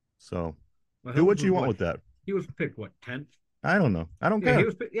 So do Mahomes what was you want what? with that. He was picked what, 10th? I don't know. I don't Yeah, he care.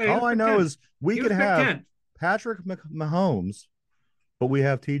 was. Yeah, he was All I picked know 10th. is we He could was picked have 10th. Patrick Mahomes, but we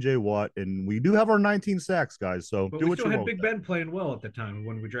have TJ Watt, and we do have our 19 sacks, guys. So But do we what still you had want with Big that. Ben playing well at the time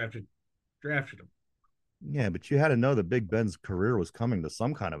when we drafted him. Yeah, but you had to know that Big Ben's career was coming to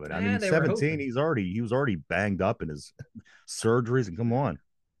some kind of it. I mean, And they were 17, hoping. he was already banged up in his surgeries, and come on.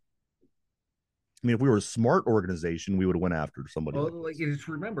 I mean, if we were a smart organization, we would have went after somebody Well, like like this. you just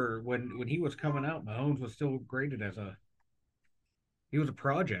remember when he was coming out, Mahomes was still graded as he was a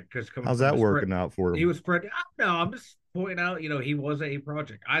project because coming How's from that a spread, working out for he him? was spread. No, I'm just pointing out, he was a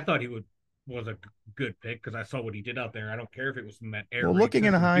project. I thought he was a good pick because I saw what he did out there. I don't care if it was in that air Well, raid looking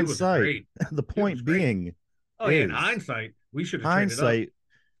in system. He was hindsight, great. the He was point great. being Oh yeah, in is hindsight, we should have traded up hindsight,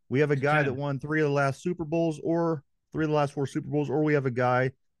 we have a to guy that 10. won 3 of the last 4 Super Bowls, or we have a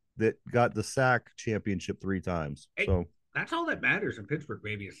guy that got the sack championship 3 times. Hey, So that's all that matters in Pittsburgh,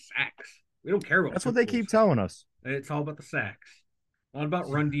 baby, is sacks. We don't care about that's what Super they Bowls. keep telling us. It's all about the sacks. Not about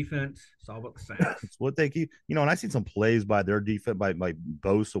run defense. It's all about the sacks. It's what they keep, and I seen some plays by their defense by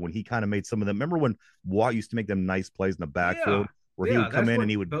Bosa when he kind of made some of them. Remember when Watt used to make them nice plays in the Yeah, backfield where he yeah. would come That's in and what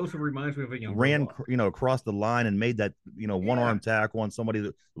he would Bosa reminds me of a younger ran, Watt. across the line and made that, one Yeah, arm tackle on somebody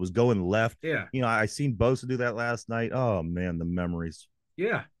that was going left. yeah, I seen Bosa do that last night. Oh man, the memories.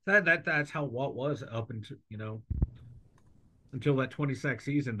 yeah. That's how Watt was up until that 20 sack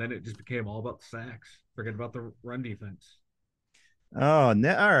season. Then it just became all about the sacks. Forget about the run defense. Oh, all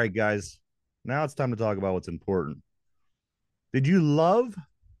right, guys. Now it's time to talk about what's important. Did you love?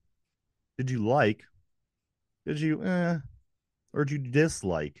 Did you like? Did you or did you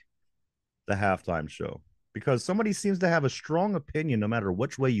dislike the halftime show? Because somebody seems to have a strong opinion, no matter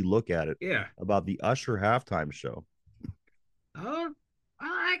which way you look at it, Yeah. about the Usher halftime show. Uh,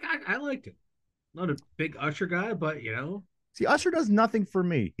 I liked it. Not a big Usher guy, but See, Usher does nothing for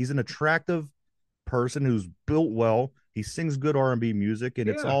me. He's an attractive person who's built well. He sings good R&B music, and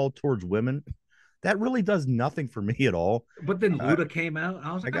it's yeah. all towards women. That really does nothing for me at all. But then Luda came out.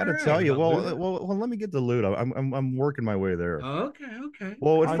 I was I like, got all to right, tell you, about well, Luda. let me get the loot. I'm working my way there. Okay, okay.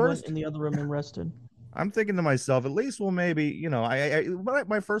 Well, at I went first, in the other room and rested. I'm thinking to myself, at least, well, maybe,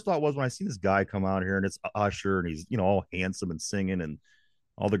 my first thought was when I seen this guy come out here and it's Usher and he's, all handsome and singing and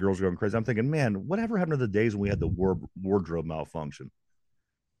all the girls are going crazy. I'm thinking, man, whatever happened to the days when we had the wardrobe malfunction?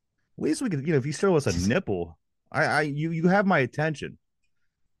 At least we could, if you show us a nipple, you have my attention.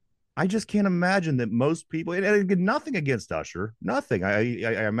 I just can't imagine that most people, and nothing against Usher, nothing. I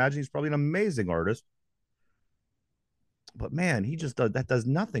imagine he's probably an amazing artist, but man, he just does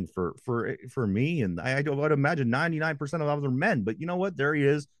nothing for me. And I would imagine 99% of other men. But you know what? There he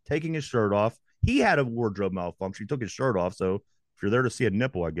is taking his shirt off. He had a wardrobe malfunction. He took his shirt off. So if you're there to see a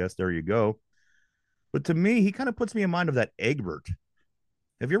nipple, I guess there you go. But to me, he kind of puts me in mind of that Egbert.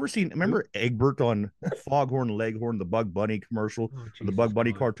 Have you ever remember Egbert on Foghorn Leghorn, the Bug Bunny commercial, the Bug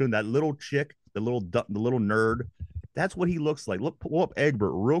Bunny cartoon? That little chick, the little nerd. That's what he looks like. Look, pull up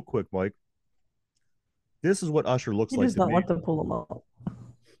Egbert real quick, Mike. This is what Usher looks He like does to not me. want to pull him up.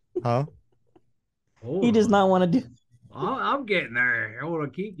 Huh? He does not want to do. I'm getting there. I want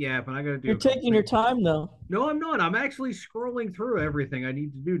to keep yapping. I got to do. You're taking your time, though. No, I'm not. I'm actually scrolling through everything I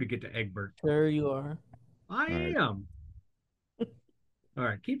need to do to get to Egbert. There you are. I am. All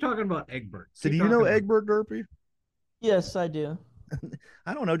right, keep talking about Egbert. So do you know Egbert, Derpy? Yes, I do.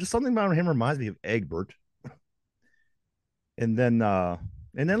 I don't know. Just something about him reminds me of Egbert. And then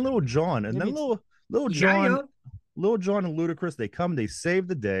Little John, and then Little John, Little John and Ludacris. They save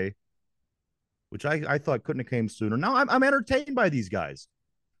the day, which I thought couldn't have came sooner. Now I'm entertained by these guys.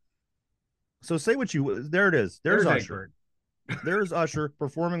 So say what you. There it is. There's Usher. There's Usher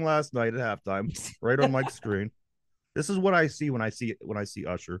performing last night at halftime, right on Mike's screen. This is what I see when I see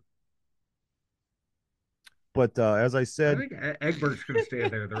Usher. But as I said, I think Egbert's going to stay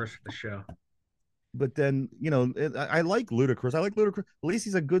there the rest of the show. But then I like Ludacris. I like Ludacris. At least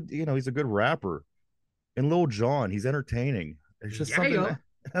he's a good rapper. And Lil Jon, he's entertaining. It's just something that,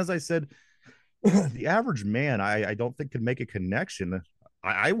 as I said, the average man, I don't think could make a connection.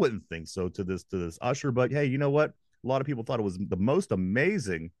 I wouldn't think so to this Usher. But hey, you know what? A lot of people thought it was the most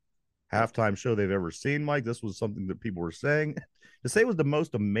amazing halftime show they've ever seen, Mike. This was something that people were saying. To say it was the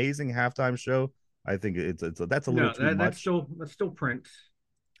most amazing halftime show, I think that's a little too much. That's still Prince.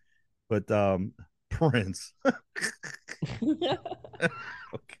 But Prince.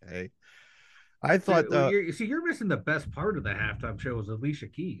 Okay. I thought you're missing the best part of the halftime show was Alicia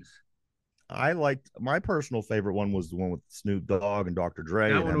Keys. I liked my personal favorite one was the one with Snoop Dogg and Dr.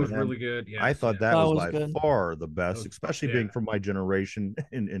 Dre. That one was really good. Yeah, I thought that was by good. far the best, especially being from my generation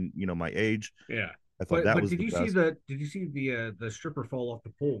and my age. Yeah, I thought that But was did the you see best. the stripper fall off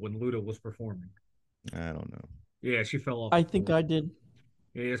the pole when Luda was performing? I don't know. Yeah, she fell off I the think pole. I did.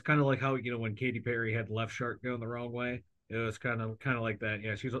 Yeah, it's kind of like how when Katy Perry had Left Shark going the wrong way. It was kind of like that.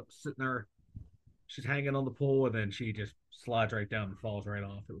 Yeah, she's sitting there, she's hanging on the pole, and then she just slides right down and falls right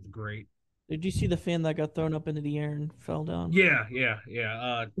off. It was great. Did you see the fan that got thrown up into the air and fell down? Yeah, yeah,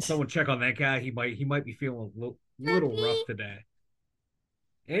 yeah. Someone check on that guy. He might be feeling little rough today.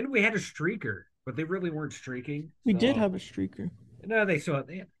 And we had a streaker, but they really weren't streaking. We did So have a streaker. no, they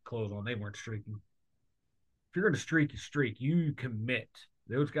had clothes on. They weren't streaking. If you're gonna streak, you streak. You commit.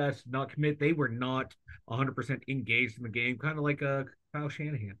 Those guys did not commit. They were not 100% engaged in the game, kind of like Kyle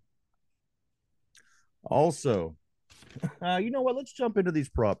Shanahan. Also, you know what? Let's jump into these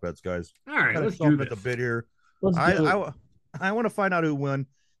prop bets, guys. All right, Kind of let's do chomping at the this. bit here. Let's I do it. I want to find out who won.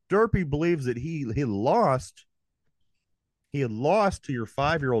 Derpy believes that he lost. He had lost to your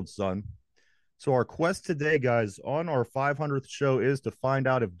 5-year-old son. So our quest today, guys, on our 500th show is to find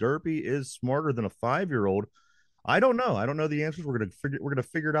out if Derpy is smarter than a 5-year-old. I don't know. I don't know the answers. We're gonna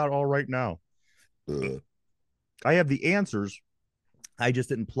figure it out all right now. I have the answers. I just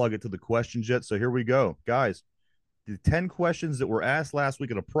didn't plug it to the questions yet. So here we go, guys. The 10 questions that were asked last week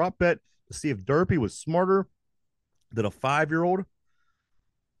at a prop bet to see if Derpy was smarter than a 5-year-old.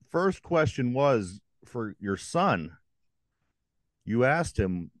 First question was for your son. You asked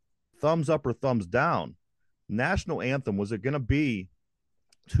him, thumbs up or thumbs down? National anthem, was it going to be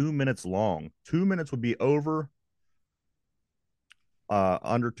 2 minutes long? 2 minutes would be over.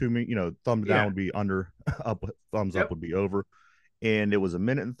 Under 2 minutes, thumbs down Yeah. would be under, up, thumbs up Yep. would be over. And it was 1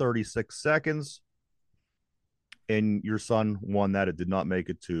 minute and 36 seconds. And your son won that. It did not make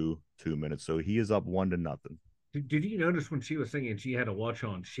it to 2 minutes. So he is up 1-0. Did you notice when she was singing, she had a watch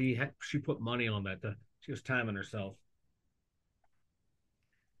on? She put money on that. She was timing herself.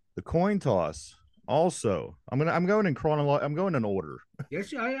 The coin toss. Also, I'm going in chronological. I'm going in order.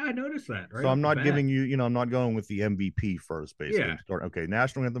 Yes, I noticed that right So off I'm the not bat. giving you, I'm not going with the MVP first, basically. Yeah. Okay,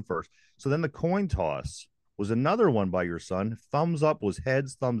 national anthem first. So then the coin toss was another one by your son. Thumbs up was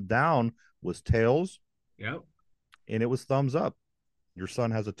heads, thumbs down was tails, Yep. and it was thumbs up. Your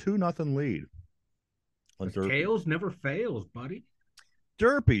son has a 2-0 lead. Tails never fails, buddy.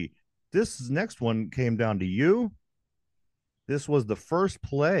 Derpy, this next one came down to you. This was the first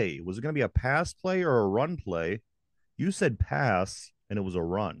play. Was it going to be a pass play or a run play? You said pass, and it was a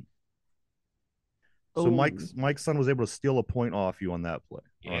run. So Mike's son was able to steal a point off you on that play.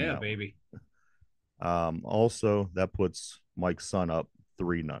 Yeah, baby. Also, that puts Mike's son up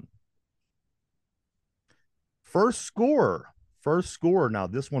 3-0. First score. Now,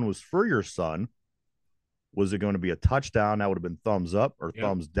 this one was for your son. Was it going to be a touchdown? That would have been thumbs up, or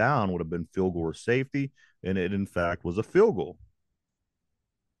thumbs down would have been field goal or safety. And it, in fact, was a field goal.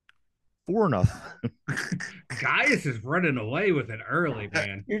 4-0. Gaius is running away with it early,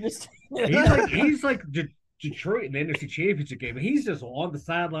 man. You're just he's like Detroit in the NFC Championship game. He's just on the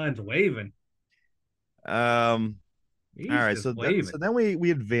sidelines waving. All right, so then we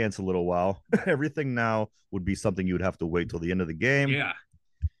advance a little while. Everything now would be something you would have to wait till the end of the game. Yeah.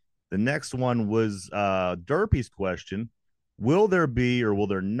 The next one was Derpy's question. Will there be or will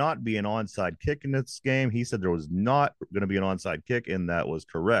there not be an onside kick in this game? He said there was not going to be an onside kick, and that was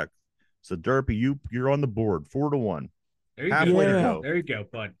correct. So Derpy, you're on the board, 4-1. There you Halfway to go. There you go,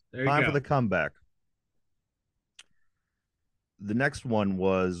 bud. There you Time go. for the comeback. The next one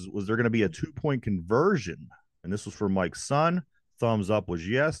was there going to be a 2-point conversion? And this was for Mike's son. Thumbs up was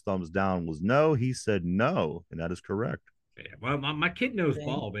yes. Thumbs down was no. He said no, and that is correct. Yeah, well, my kid knows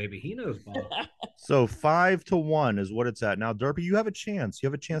ball, baby. He knows ball. So 5-1 is what it's at now. Derpy, you have a chance. You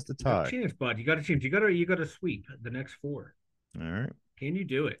have a chance to tie. Chance, bud. You got a chance. You got to sweep the next 4. All right. Can you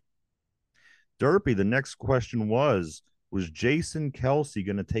do it? Derpy, the next question was Jason Kelsey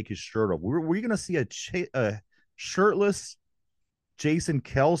going to take his shirt off? Were you going to see a shirtless Jason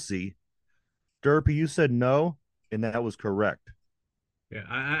Kelsey? Derpy, you said no, and that was correct. Yeah,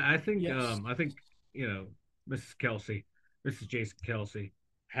 I think Yes. I think Mrs. Jason Kelsey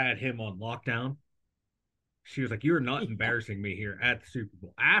had him on lockdown. She was like, "You are not embarrassing me here at the Super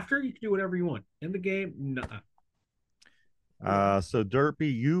Bowl. After you can do whatever you want in the game." No. So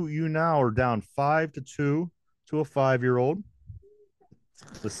Derpy, you now are down 5-2 to a 5-year-old.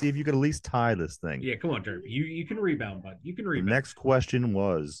 Let's see if you can at least tie this thing. Yeah, come on, Derpy. You can rebound, bud. You can rebound. The next question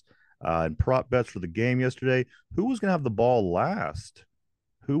was in prop bets for the game yesterday. Who was going to have the ball last?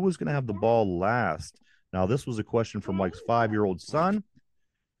 Now, this was a question from Mike's 5-year-old son.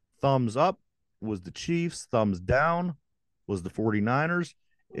 Thumbs up was the Chiefs. Thumbs down was the 49ers.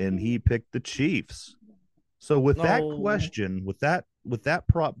 And he picked the Chiefs. So with that question, with that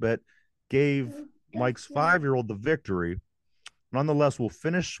prop bet, gave Mike's 5-year-old the victory. Nonetheless, we'll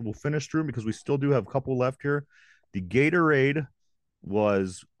finish through because we still do have a couple left here. The Gatorade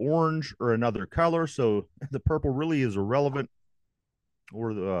was orange or another color, so the purple really is irrelevant.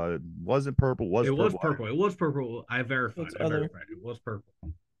 Or wasn't purple? It was purple. It was purple. I verified. It was purple.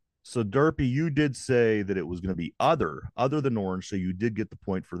 So Derpy, you did say that it was going to be other than orange, so you did get the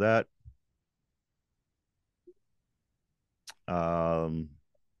point for that. And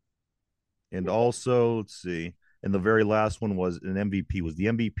also, let's see. And the very last one was an MVP. Was the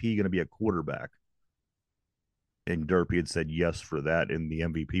MVP going to be a quarterback? And Derpy had said yes for that, and the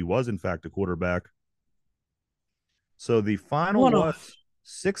MVP was in fact a quarterback. So the final was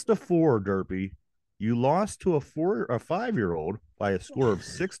 6-4, Derpy. You lost to a 5-year-old by a score of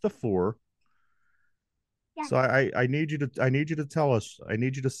 6-4. Yeah. So I need you to tell us. I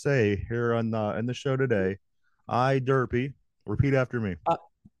need you to say here on in the show today, I Derpy. Repeat after me.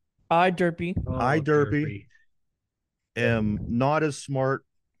 I Derpy. Oh, I Derpy am not as smart.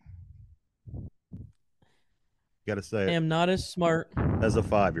 Gotta say, I am not as smart as a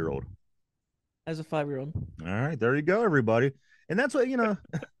 5-year-old. As a 5-year-old. All right, there you go, everybody. And that's what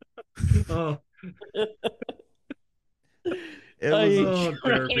Oh. It was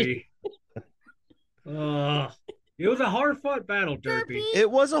Derpy. It was a hard-fought battle, Derpy.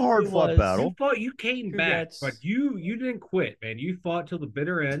 It was a hard-fought battle. You came back, but you didn't quit, man. You fought till the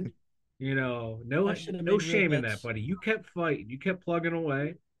bitter end. No shame in that, buddy. You kept fighting. You kept plugging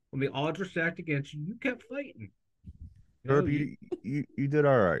away. When the odds were stacked against you, you kept fighting. Derpy, you did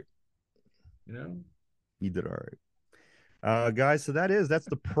all right. You did all right. Guys, so that's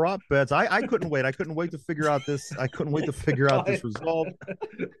the prop bets. I couldn't wait. I couldn't wait to figure out this. I couldn't wait to figure out this result.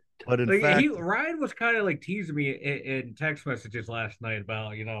 But in fact, Ryan was kind of like teasing me in text messages last night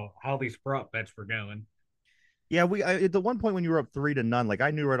about how these prop bets were going. Yeah, at the one point when you were up 3-0, like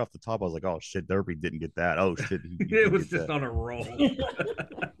I knew right off the top, I was like, "Oh shit, Derpy didn't get that. Oh shit, it was just on a roll."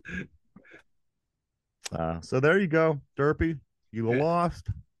 So there you go, Derpy. You lost,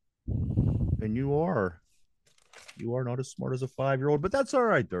 and you are not as smart as a 5-year-old, but that's all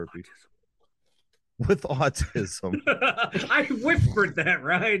right, Derpy. With autism. I whispered that,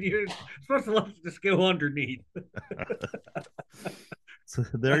 Ryan. You're supposed to let this go underneath. So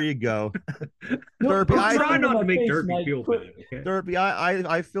there you go. Derpy, I try not to make Derpy feel bad. Okay? Derpy,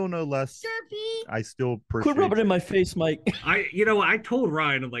 I feel no less. Derpy, I still appreciate. Quit rubbing in my face, Mike. I told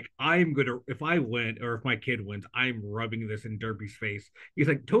Ryan, I'm like, I'm gonna, if I win or if my kid wins, I'm rubbing this in Derpy's face. He's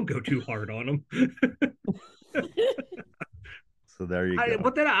like, don't go too hard on him. So there you go.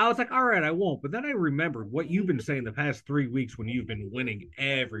 But then I was like, all right, I won't. But then I remembered what you've been saying the past 3 weeks when you've been winning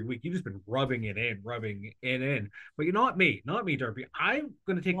every week. You've just been rubbing it in. But you're not me, Derpy. I'm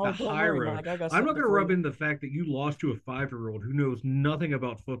going to take the high road. I'm not going to rub in the fact that you lost to a 5-year-old who knows nothing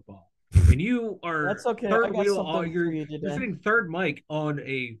about football. And you are That's okay. third wheel. You're sitting third mic on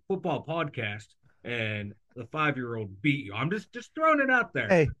a football podcast, and the 5-year-old beat you. I'm just throwing it out there.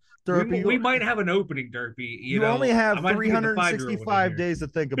 Hey, Derpy, we might have an opening, Derpy. You only have 365 days to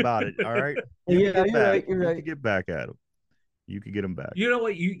think about it. All right. You're right. You can get back at him. You can get him back. You know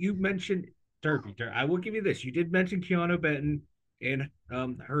what? You mentioned Derpy. I will give you this. You did mention Keanu Benton and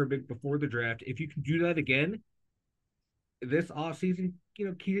Herbig before the draft. If you can do that again this offseason,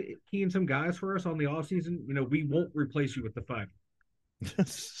 key in some guys for us on the offseason, we won't replace you with the 5.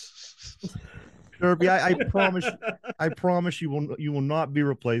 Derpy, I promise you will not be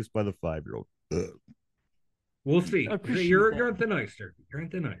replaced by the 5-year-old. We'll see. You're on thin ice, Derpy. You're on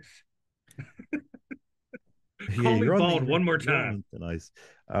thin ice. Call me bald one more time. Thin ice.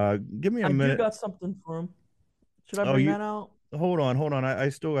 Give me a minute. I got something for him. Should I bring that out? Hold on. I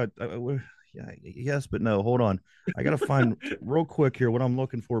still got. Yes, but no. Hold on. I got to find real quick here what I'm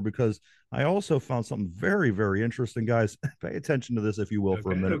looking for because I also found something very, very interesting, guys. Pay attention to this, if you will,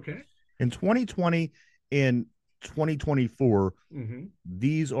 for a minute. Okay. In 2020 and 2024,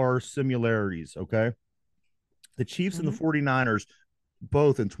 these are similarities, okay? The Chiefs and the 49ers,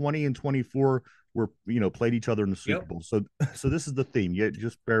 both in 20 and 24, were played each other in the Super Bowl. So this is the theme.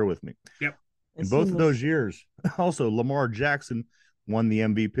 Just bear with me. Yep. In both of those years, also Lamar Jackson won the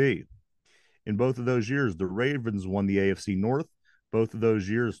MVP. In both of those years, the Ravens won the AFC North. Both of those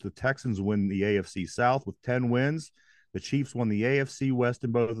years, the Texans win the AFC South with 10 wins. The Chiefs won the AFC West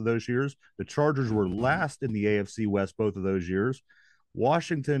in both of those years. The Chargers were last in the AFC West both of those years.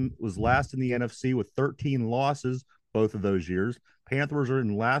 Washington was last in the NFC with 13 losses both of those years. Panthers are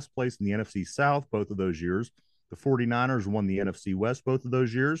in last place in the NFC South both of those years. The 49ers won the NFC West both of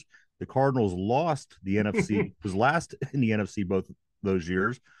those years. The Cardinals lost the NFC, was last in the NFC both of those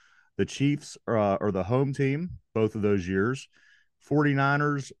years. The Chiefs are the home team both of those years.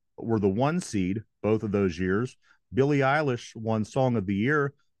 49ers were the 1 seed both of those years. Billie Eilish won Song of the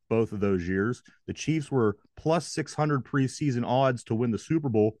Year both of those years. The Chiefs were plus 600 preseason odds to win the Super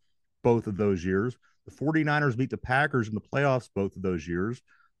Bowl both of those years. The 49ers beat the Packers in the playoffs both of those years.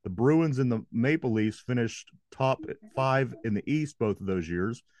 The Bruins and the Maple Leafs finished top 5 in the East both of those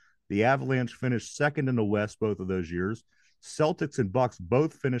years. The Avalanche finished second in the West both of those years. Celtics and Bucks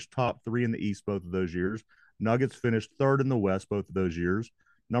both finished top 3 in the East both of those years. Nuggets finished third in the West both of those years.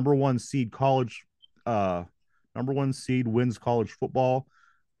 Number 1 seed wins college football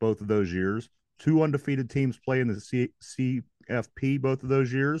both of those years. 2 undefeated teams play in the CFP both of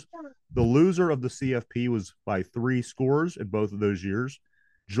those years. The loser of the CFP was by 3 scores in both of those years.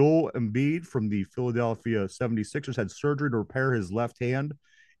 Joel Embiid from the Philadelphia 76ers had surgery to repair his left hand,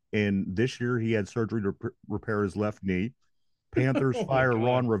 and this year he had surgery to repair his left knee. Panthers fire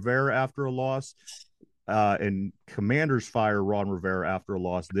Ron Rivera after a loss, and Commanders fire Ron Rivera after a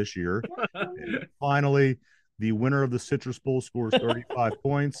loss this year. Finally, the winner of the Citrus Bowl scores 35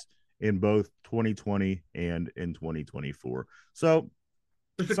 points in both 2020 and in 2024. So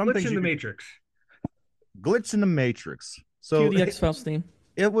there's a glitch in the matrix. Glitch in the matrix. So cue the X-Files theme.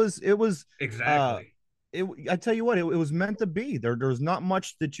 It was exactly. I tell you what, it was meant to be. There's not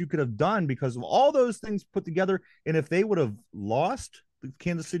much that you could have done because of all those things put together. And if they would have lost, the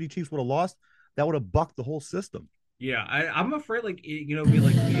Kansas City Chiefs would have lost, that would have bucked the whole system. Yeah, I'm afraid, be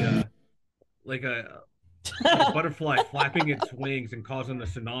like the like a butterfly flapping its wings and causing a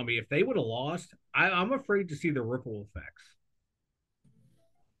tsunami. If they would have lost, I'm afraid to see the ripple effects.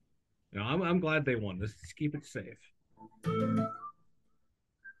 I'm glad they won. Let's just keep it safe.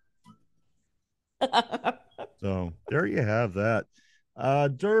 So there you have that.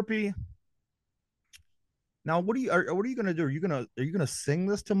 Derpy. Now, what are you gonna do? Are you gonna sing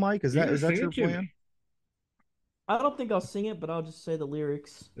this to Mike? Is that your plan? I don't think I'll sing it, but I'll just say the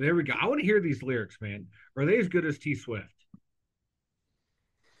lyrics. There we go. I want to hear these lyrics, man. Are they as good as T Swift?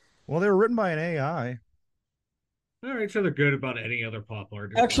 Well, they were written by an AI. All right, so they're good about any other pop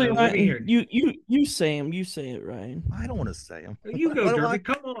artist. Actually, Ryan, you say him. You say it, Ryan. I don't want to say him. You go, Derpy.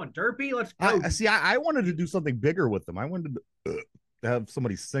 Come on, Derpy. Let's go. I wanted to do something bigger with them. I wanted to have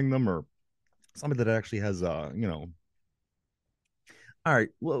somebody sing them or somebody that actually has All right,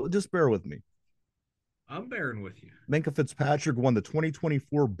 well, just bear with me. I'm bearing with you. Minka Fitzpatrick won the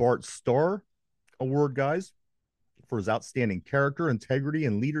 2024 Bart Starr Award, guys, for his outstanding character, integrity,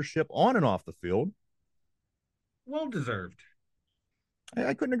 and leadership on and off the field. Well deserved.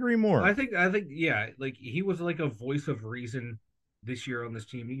 I couldn't agree more. I think, yeah, like he was like a voice of reason this year on this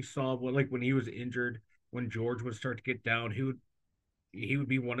team. You saw when he was injured, when George would start to get down, he would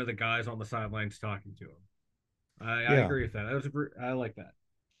be one of the guys on the sidelines talking to him. I agree with that. I like that.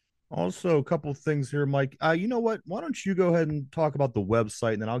 Also, a couple of things here, Mike. You know what? Why don't you go ahead and talk about the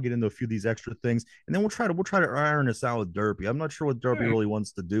website, and then I'll get into a few of these extra things, and then we'll try to iron this out with Derpy. I'm not sure what Derpy really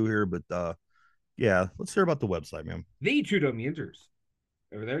wants to do here, but yeah, let's hear about the website, man. The Dum Yinzers.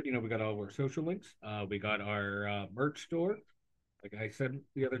 Over there, we got all our social links. We got our merch store. Like I said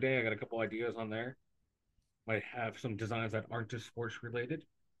the other day, I got a couple ideas on there. Might have some designs that aren't just sports related,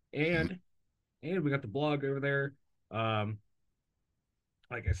 and we got the blog over there.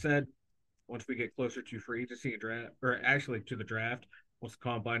 Like I said, once we get closer to free agency and draft, or actually to the draft, once the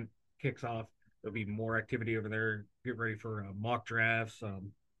combine kicks off, there'll be more activity over there. Get ready for mock drafts.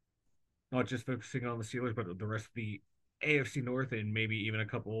 Not just focusing on the Steelers, but the rest of the AFC North, and maybe even a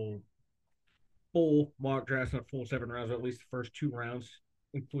couple full mock drafts, not full 7 rounds, but at least the first 2 rounds,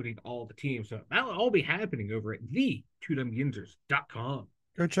 including all the teams. So that'll all be happening over at the2dumyinzers.com.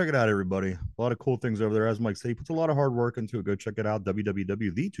 Go check it out, everybody. A lot of cool things over there. As Mike said, he puts a lot of hard work into it. Go check it out,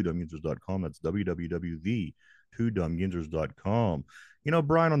 www.the2dumyinzers.com. That's www.the2dumyinzers.com.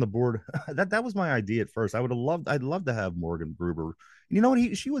 Brian on the board, that was my idea at first. I'd love to have Morgan Gruber. You know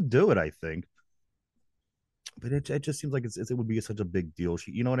what? She would do it, I think. But it just seems like it would be such a big deal.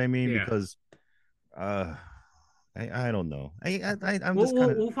 You know what I mean? Yeah. Because I don't know.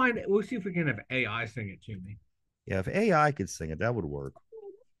 We'll find it. We'll see if we can have AI sing it to me. Yeah, if AI could sing it, that would work.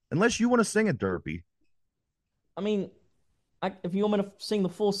 Unless you want to sing it, Derpy. I mean, if you want me to sing the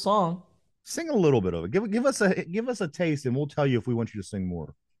full song, sing a little bit of it. Give us a taste, and we'll tell you if we want you to sing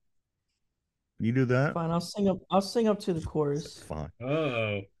more. Can you do that? Fine, I'll sing up to the chorus. Fine.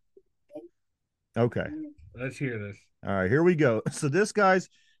 Oh. Okay. Let's hear this. All right, here we go. So this, guys,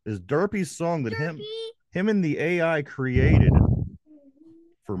 is Derpy's song that him and the AI created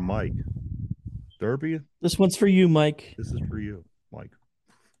for Mike. Derpy? This one's for you, Mike. This is for you, Mike.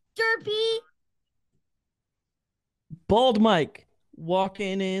 Derpy! Bald Mike,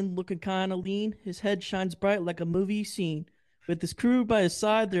 walking in, looking kind of lean. His head shines bright like a movie scene. With his crew by his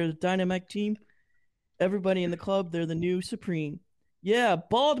side, they're the dynamic team. Everybody in the club, they're the new supreme. Yeah,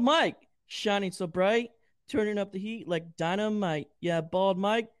 Bald Mike, shining so bright, turning up the heat like dynamite. Yeah, Bald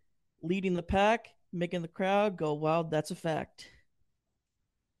Mike, leading the pack, making the crowd go wild. That's a fact.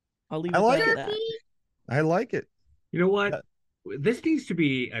 I'll leave I it like at it. that. I like it. You know what? Yeah. This needs to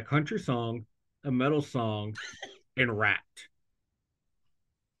be a country song, a metal song, and rapped.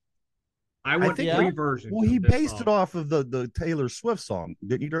 I I want think Yeah. three versions well, he of this based it song. off of the Taylor Swift song,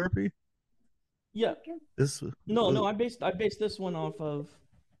 didn't you, Derpy? Yeah. This No, I based this one off of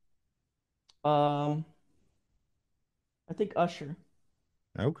um I think Usher.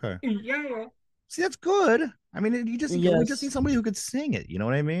 okay. Yeah, See, that's good. I mean, we just need Yes. somebody who could sing it. You know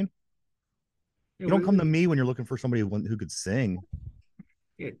what I mean? yeah. You don't come to me when you're looking for somebody who could sing.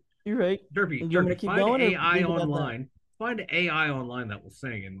 Yeah. You're right. Derpy, Do you want me Derpy, to keep find going or AI leave it at that? online. Find AI online that will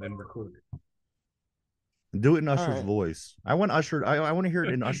sing and then record Do it in All Usher's right. voice. I want Usher. I want to hear it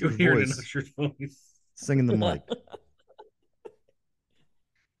in it. You'll Usher's hear it in voice, Usher's voice. singing the mic.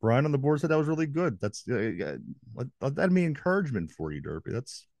 Brian on the board said that was really good. That's that'd be encouragement for you, Derpy.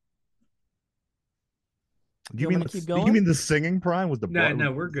 That's. Do You you want mean me to keep do you going? mean the singing, Brian? No,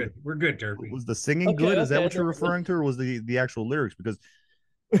 no, we're good. We're good, Derpy. Was the singing Okay, good? Is that okay. what you're referring to, or was the actual lyrics? Because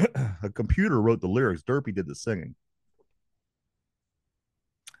a computer wrote the lyrics. Derpy did the singing.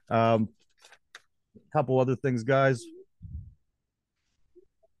 A couple other things, guys.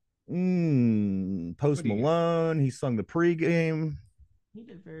 What Post do you got? Malone. He sung the pregame. He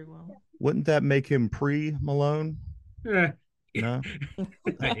did very well. Wouldn't that make him pre Malone? Eh. No.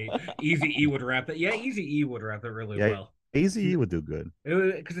 Easy E would rap that. Yeah, Easy E would rap that really Yeah, well. Easy would do good.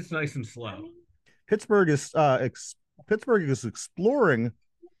 Because it's nice and slow. Pittsburgh is Pittsburgh is exploring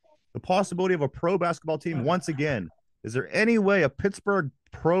the possibility of a pro basketball team once again. Is there any way a Pittsburgh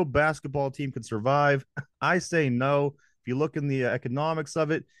pro basketball team could survive? I say no. If you look in the economics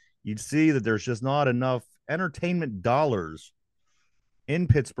of it, you'd see that there's just not enough entertainment dollars in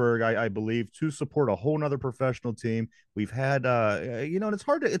Pittsburgh, I believe, to support a whole nother professional team. We've had, and it's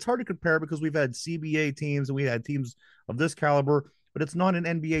hard to compare because we've had CBA teams and we had teams of this caliber, but it's not an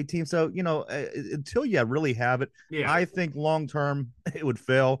NBA team. So until you really have it, Yeah. I think long term it would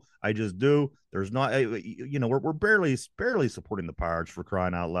fail. I just do. There's not, we're barely supporting the Pirates for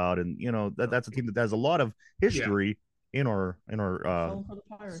crying out loud, and that's a team that has a lot of history in our Falling for the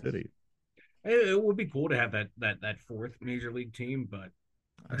Pirates. city. It would be cool to have that fourth major league team, but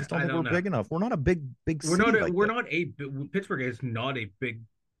I just don't think don't we're know. big enough. We're not a big We're city not. like We're that. not a. Pittsburgh is not a big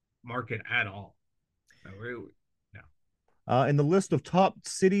market at all. No, no. In the list of top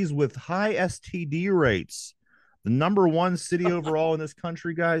cities with high STD rates, the number one city overall in this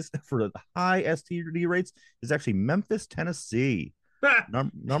country, guys, for the high STD rates is actually Memphis, Tennessee.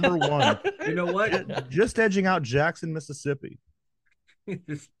 Number one. You know what? Just edging out Jackson, Mississippi.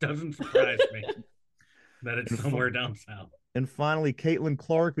 This doesn't surprise me that it's somewhere down south. And finally, Caitlin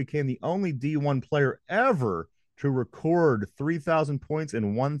Clark became the only D1 player ever to record 3,000 points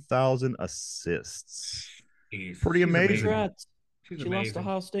and 1,000 assists. Pretty amazing. Congrats. She's She amazing. lost to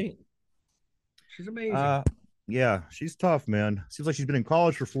Ohio State. She's amazing. Yeah, she's tough, man. Seems like she's been in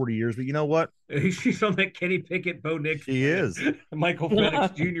college for 40 years, but you know what? She's on that Kenny Pickett, Bo Nix. She is. Michael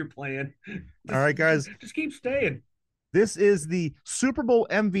Penix Jr. plan. All right, guys. Just keep staying. This is the Super Bowl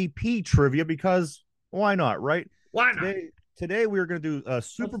MVP trivia because why not, right? Why not? Today we are going to do a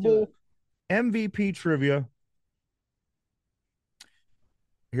Super Bowl MVP trivia.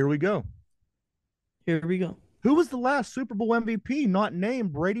 Here we go. Here we go. Who was the last Super Bowl MVP not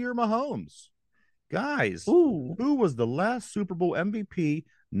named Brady or Mahomes? Guys, Ooh. who was the last Super Bowl MVP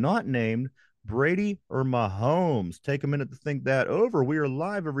not named Brady or Mahomes? Take a minute to think that over. We are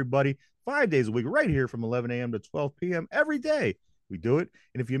live, everybody, 5 days a week, right here from 11 a.m. to 12 p.m. every day. We do it.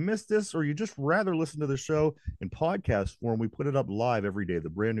 And if you missed this or you just rather listen to the show in podcast form, we put it up live every day. The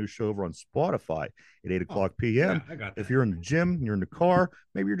brand new show over on Spotify at 8 o'clock p.m. Yeah, I got that. If you're in the gym, you're in the car,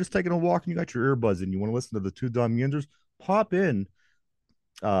 maybe you're just taking a walk and you got your earbuds and you want to listen to the two Dum Yinzers, pop in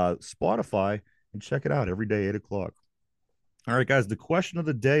Spotify and check it out every day, 8 o'clock. All right, guys, the question of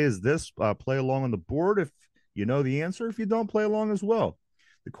the day is this. Play along on the board if you know the answer. If you don't, play along as well.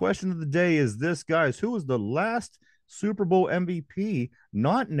 The question of the day is this, guys. Who was the last Super Bowl MVP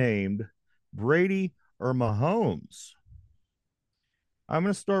not named Brady or Mahomes? I'm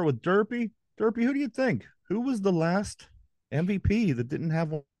going to start with Derpy. Derpy, who do you think? Who was the last MVP that didn't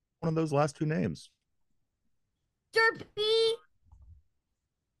have one of those last two names? Derpy.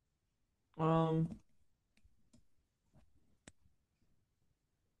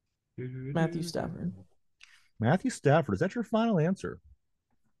 Matthew Stafford. Matthew Stafford. Is that your final answer?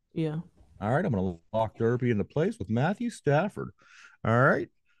 Yeah. All right, I'm going to lock Derby into place with Matthew Stafford. All right,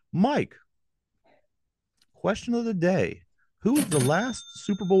 Mike. Question of the day: who was the last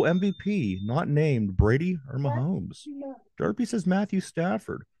Super Bowl MVP not named Brady or Mahomes? Derby says Matthew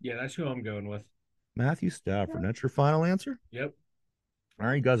Stafford. Yeah, that's who I'm going with. Matthew Stafford. That's your final answer? Yep. All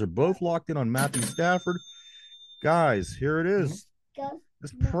right, you guys are both locked in on Matthew Stafford. Guys, here it is.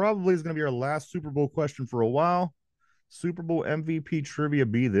 This probably is going to be our last Super Bowl question for a while. Super Bowl MVP trivia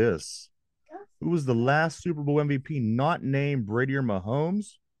be this: who was the last Super Bowl MVP not named Brady or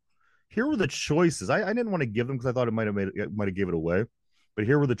Mahomes? Here were the choices. I didn't want to give them because I thought it might have gave it away, but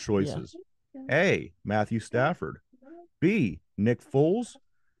here were the choices: A. Matthew Stafford, B. Nick Foles,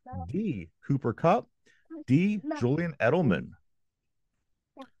 D. Cooper Kupp, D. Julian Edelman.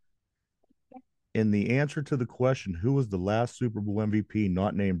 And the answer to the question, who was the last Super Bowl MVP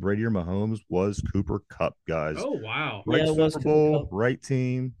not named Brady or Mahomes, was Cooper Kupp, guys. Oh wow. Right, Yeah, it was Super Cooper Bowl, Kupp. right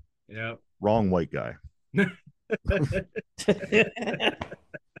team, Yep. wrong white guy.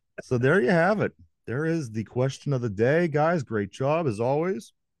 So there you have it. There is the question of the day, guys. Great job as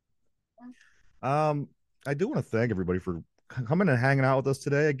always. I do want to thank everybody for coming and hanging out with us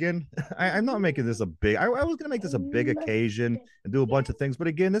today. Again, I'm not making this a big. I was going to make this a big occasion and do a bunch of things, but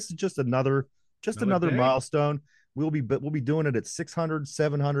again, this is just another Day. milestone. We'll be doing it at 600,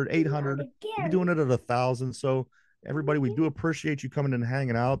 700, 800. We'll be doing it at 1,000. So everybody, we do appreciate you coming and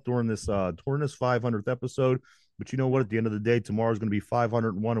hanging out during this 500th episode. But you know what? At the end of the day, tomorrow's going to be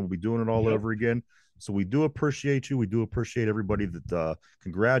 501, and we'll be doing it all over again. So we do appreciate you. We do appreciate everybody that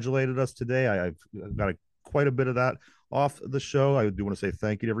congratulated us today. I've got quite a bit of that off the show. I do want to say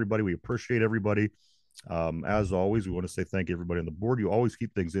thank you to everybody. We appreciate everybody. As always, we want to say thank you everybody on the board. You always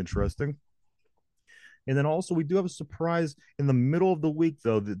keep things interesting. And then also we do have a surprise in the middle of the week,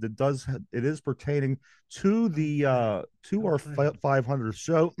 though, it is pertaining to the to our 500th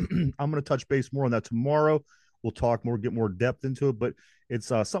show. I'm going to touch base more on that tomorrow. We'll talk more, get more depth into it, but it's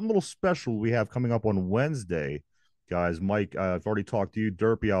something a little special we have coming up on Wednesday, guys. Mike, I've already talked to you.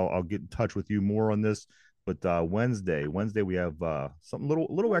 Derpy, I'll get in touch with you more on this. But Wednesday we have something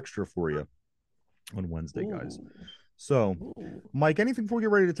little extra for you on Wednesday, guys. So, Mike, anything before we get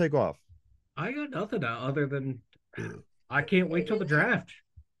ready to take off? I got nothing other than I can't wait till the draft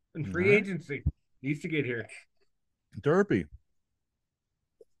and free agency needs to get here. Derpy.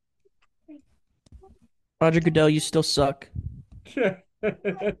 Roger Goodell, you still suck. All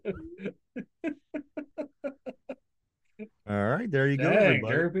right, there you go, Dang,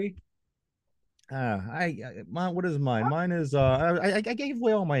 everybody. Derpy. What is mine? Mine is I gave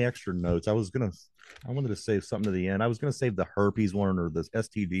away all my extra notes. I wanted to save something to the end. I was gonna save the herpes one or the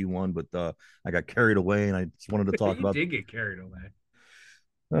STD one, but I got carried away and I just wanted to talk you about. did get carried away.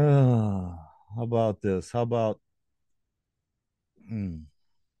 How about this? How about I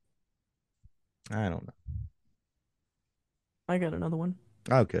don't know. I got another one.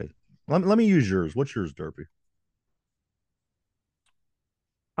 Okay. Let me use yours. What's yours, Derpy?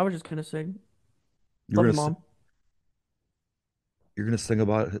 I was just gonna say, You're love you, gonna mom. You're gonna sing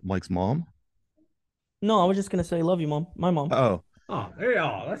about Mike's mom? No, I was just gonna say, love you, mom. My mom. Oh,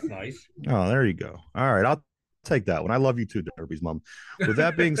 That's nice. oh, there you go. All right, I'll take that one. I love you too, Derby's mom. With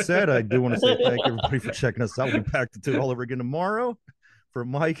that being said, I do want to say thank everybody for checking us out. We'll be back to do it all over again tomorrow. For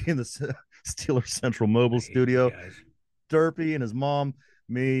Mike in the Steeler Central Mobile Studio, Derpy and his mom,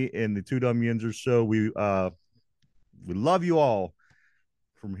 me, and the Two Dum Yinzers show. We love you all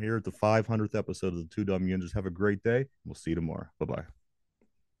from here at the 500th episode of the Two Dum Yinzers. Have a great day. We'll see you tomorrow. Bye-bye.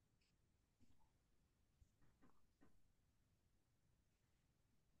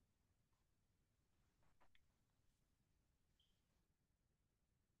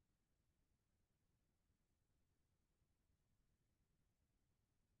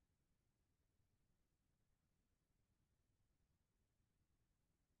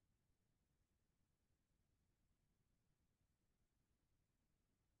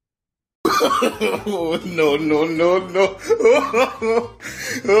 Oh, no, no, no, no.